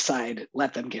on the other side,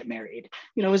 let them get married.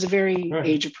 It was a very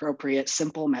age-appropriate,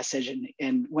 simple message.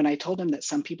 And when I told him that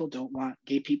some people don't want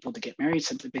gay people to get married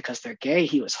simply because they're gay,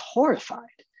 he was horrified.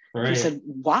 He said,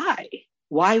 why?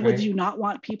 Why would you not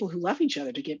want people who love each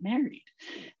other to get married?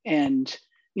 And,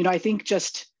 I think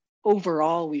just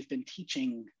overall, we've been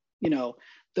teaching,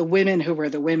 the women who were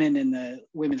the women in the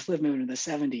women's live movement in the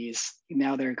 70s,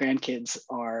 now their grandkids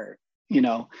are,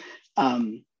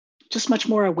 just much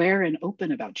more aware and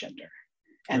open about gender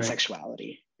and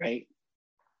sexuality, right?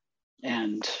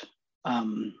 And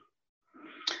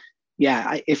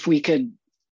if we could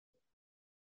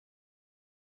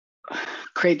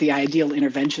create the ideal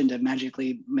intervention to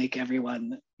magically make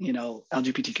everyone,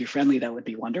 LGBTQ friendly, that would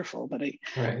be wonderful. But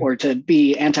or to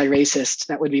be anti-racist,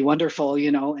 that would be wonderful,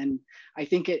 And I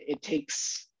think it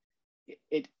takes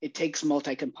it takes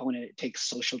multi-component, it takes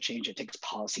social change, it takes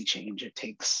policy change, it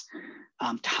takes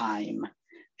time,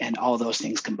 and all those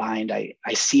things combined. I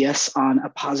see us on a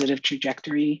positive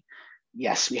trajectory.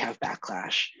 Yes, we have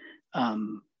backlash,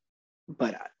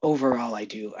 but overall, I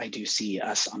do see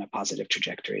us on a positive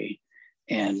trajectory.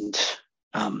 And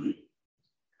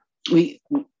we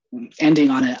ending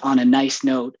on a nice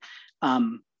note.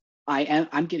 I'm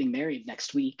getting married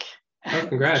next week. Oh,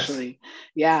 congrats! Actually,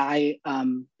 yeah.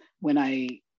 When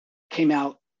I came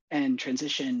out and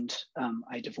transitioned,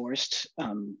 I divorced.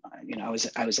 I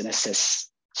was in a cis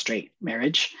straight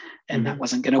marriage, and that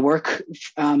wasn't going to work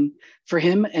for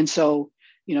him. And so,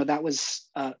 that was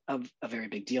a very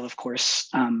big deal, of course.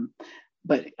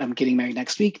 But I'm getting married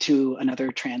next week to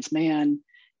another trans man,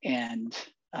 and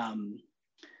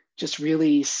just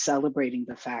really celebrating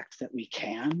the fact that we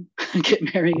can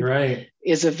get married. Right.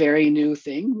 Is a very new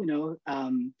thing.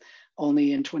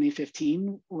 Only in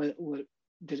 2015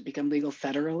 did it become legal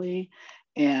federally,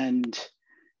 and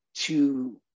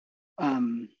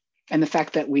and the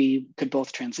fact that we could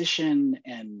both transition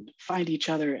and find each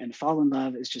other and fall in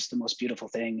love is just the most beautiful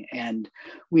thing. And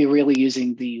we're really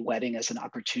using the wedding as an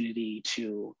opportunity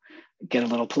to get a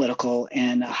little political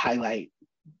and highlight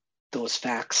those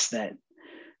facts that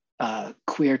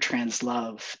queer trans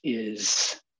love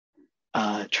is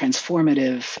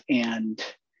transformative and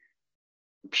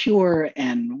pure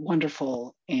and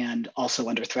wonderful, and also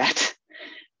under threat.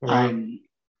 Right.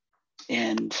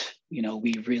 And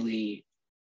we really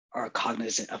are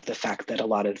cognizant of the fact that a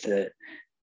lot of the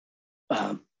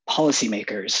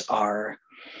policymakers are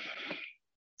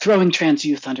throwing trans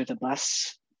youth under the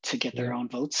bus to get their own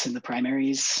votes in the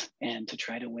primaries and to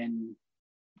try to win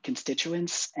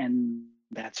constituents, and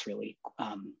that's really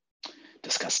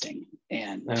disgusting.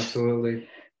 And absolutely.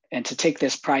 And to take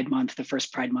this Pride Month, the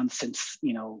first Pride Month since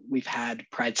we've had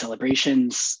Pride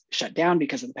celebrations shut down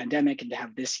because of the pandemic, and to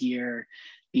have this year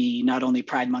be not only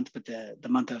Pride Month but the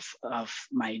month of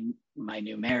my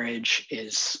new marriage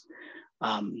is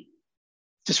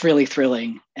just really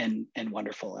thrilling and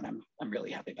wonderful, and I'm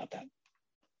really happy about that.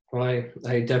 Well,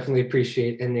 I definitely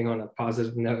appreciate ending on a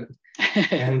positive note.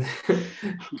 And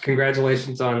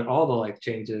congratulations on all the life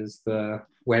changes, the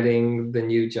wedding, the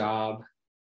new job.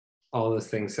 All those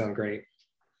things sound great.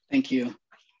 Thank you.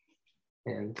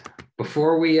 And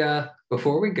before we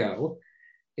go,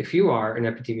 if you are an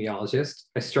epidemiologist,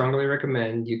 I strongly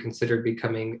recommend you consider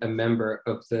becoming a member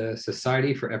of the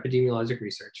Society for Epidemiologic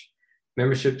Research.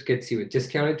 Membership gets you a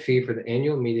discounted fee for the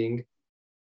annual meeting,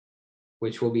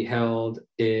 which will be held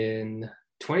in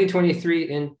 2023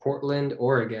 in Portland,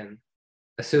 Oregon,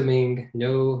 assuming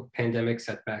no pandemic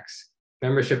setbacks.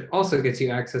 Membership also gets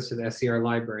you access to the SCR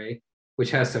library,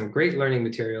 which has some great learning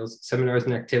materials, seminars,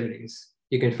 and activities.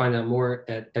 You can find out more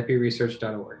at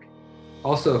epiresearch.org.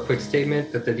 Also, a quick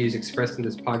statement that the views expressed in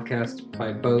this podcast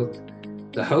by both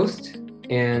the host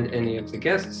and any of the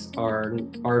guests are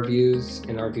our views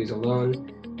and our views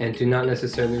alone, and do not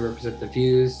necessarily represent the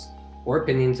views or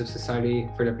opinions of Society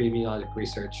for Epidemiologic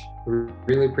Research. We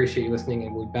really appreciate you listening,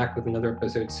 and we'll be back with another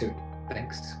episode soon.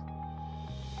 Thanks.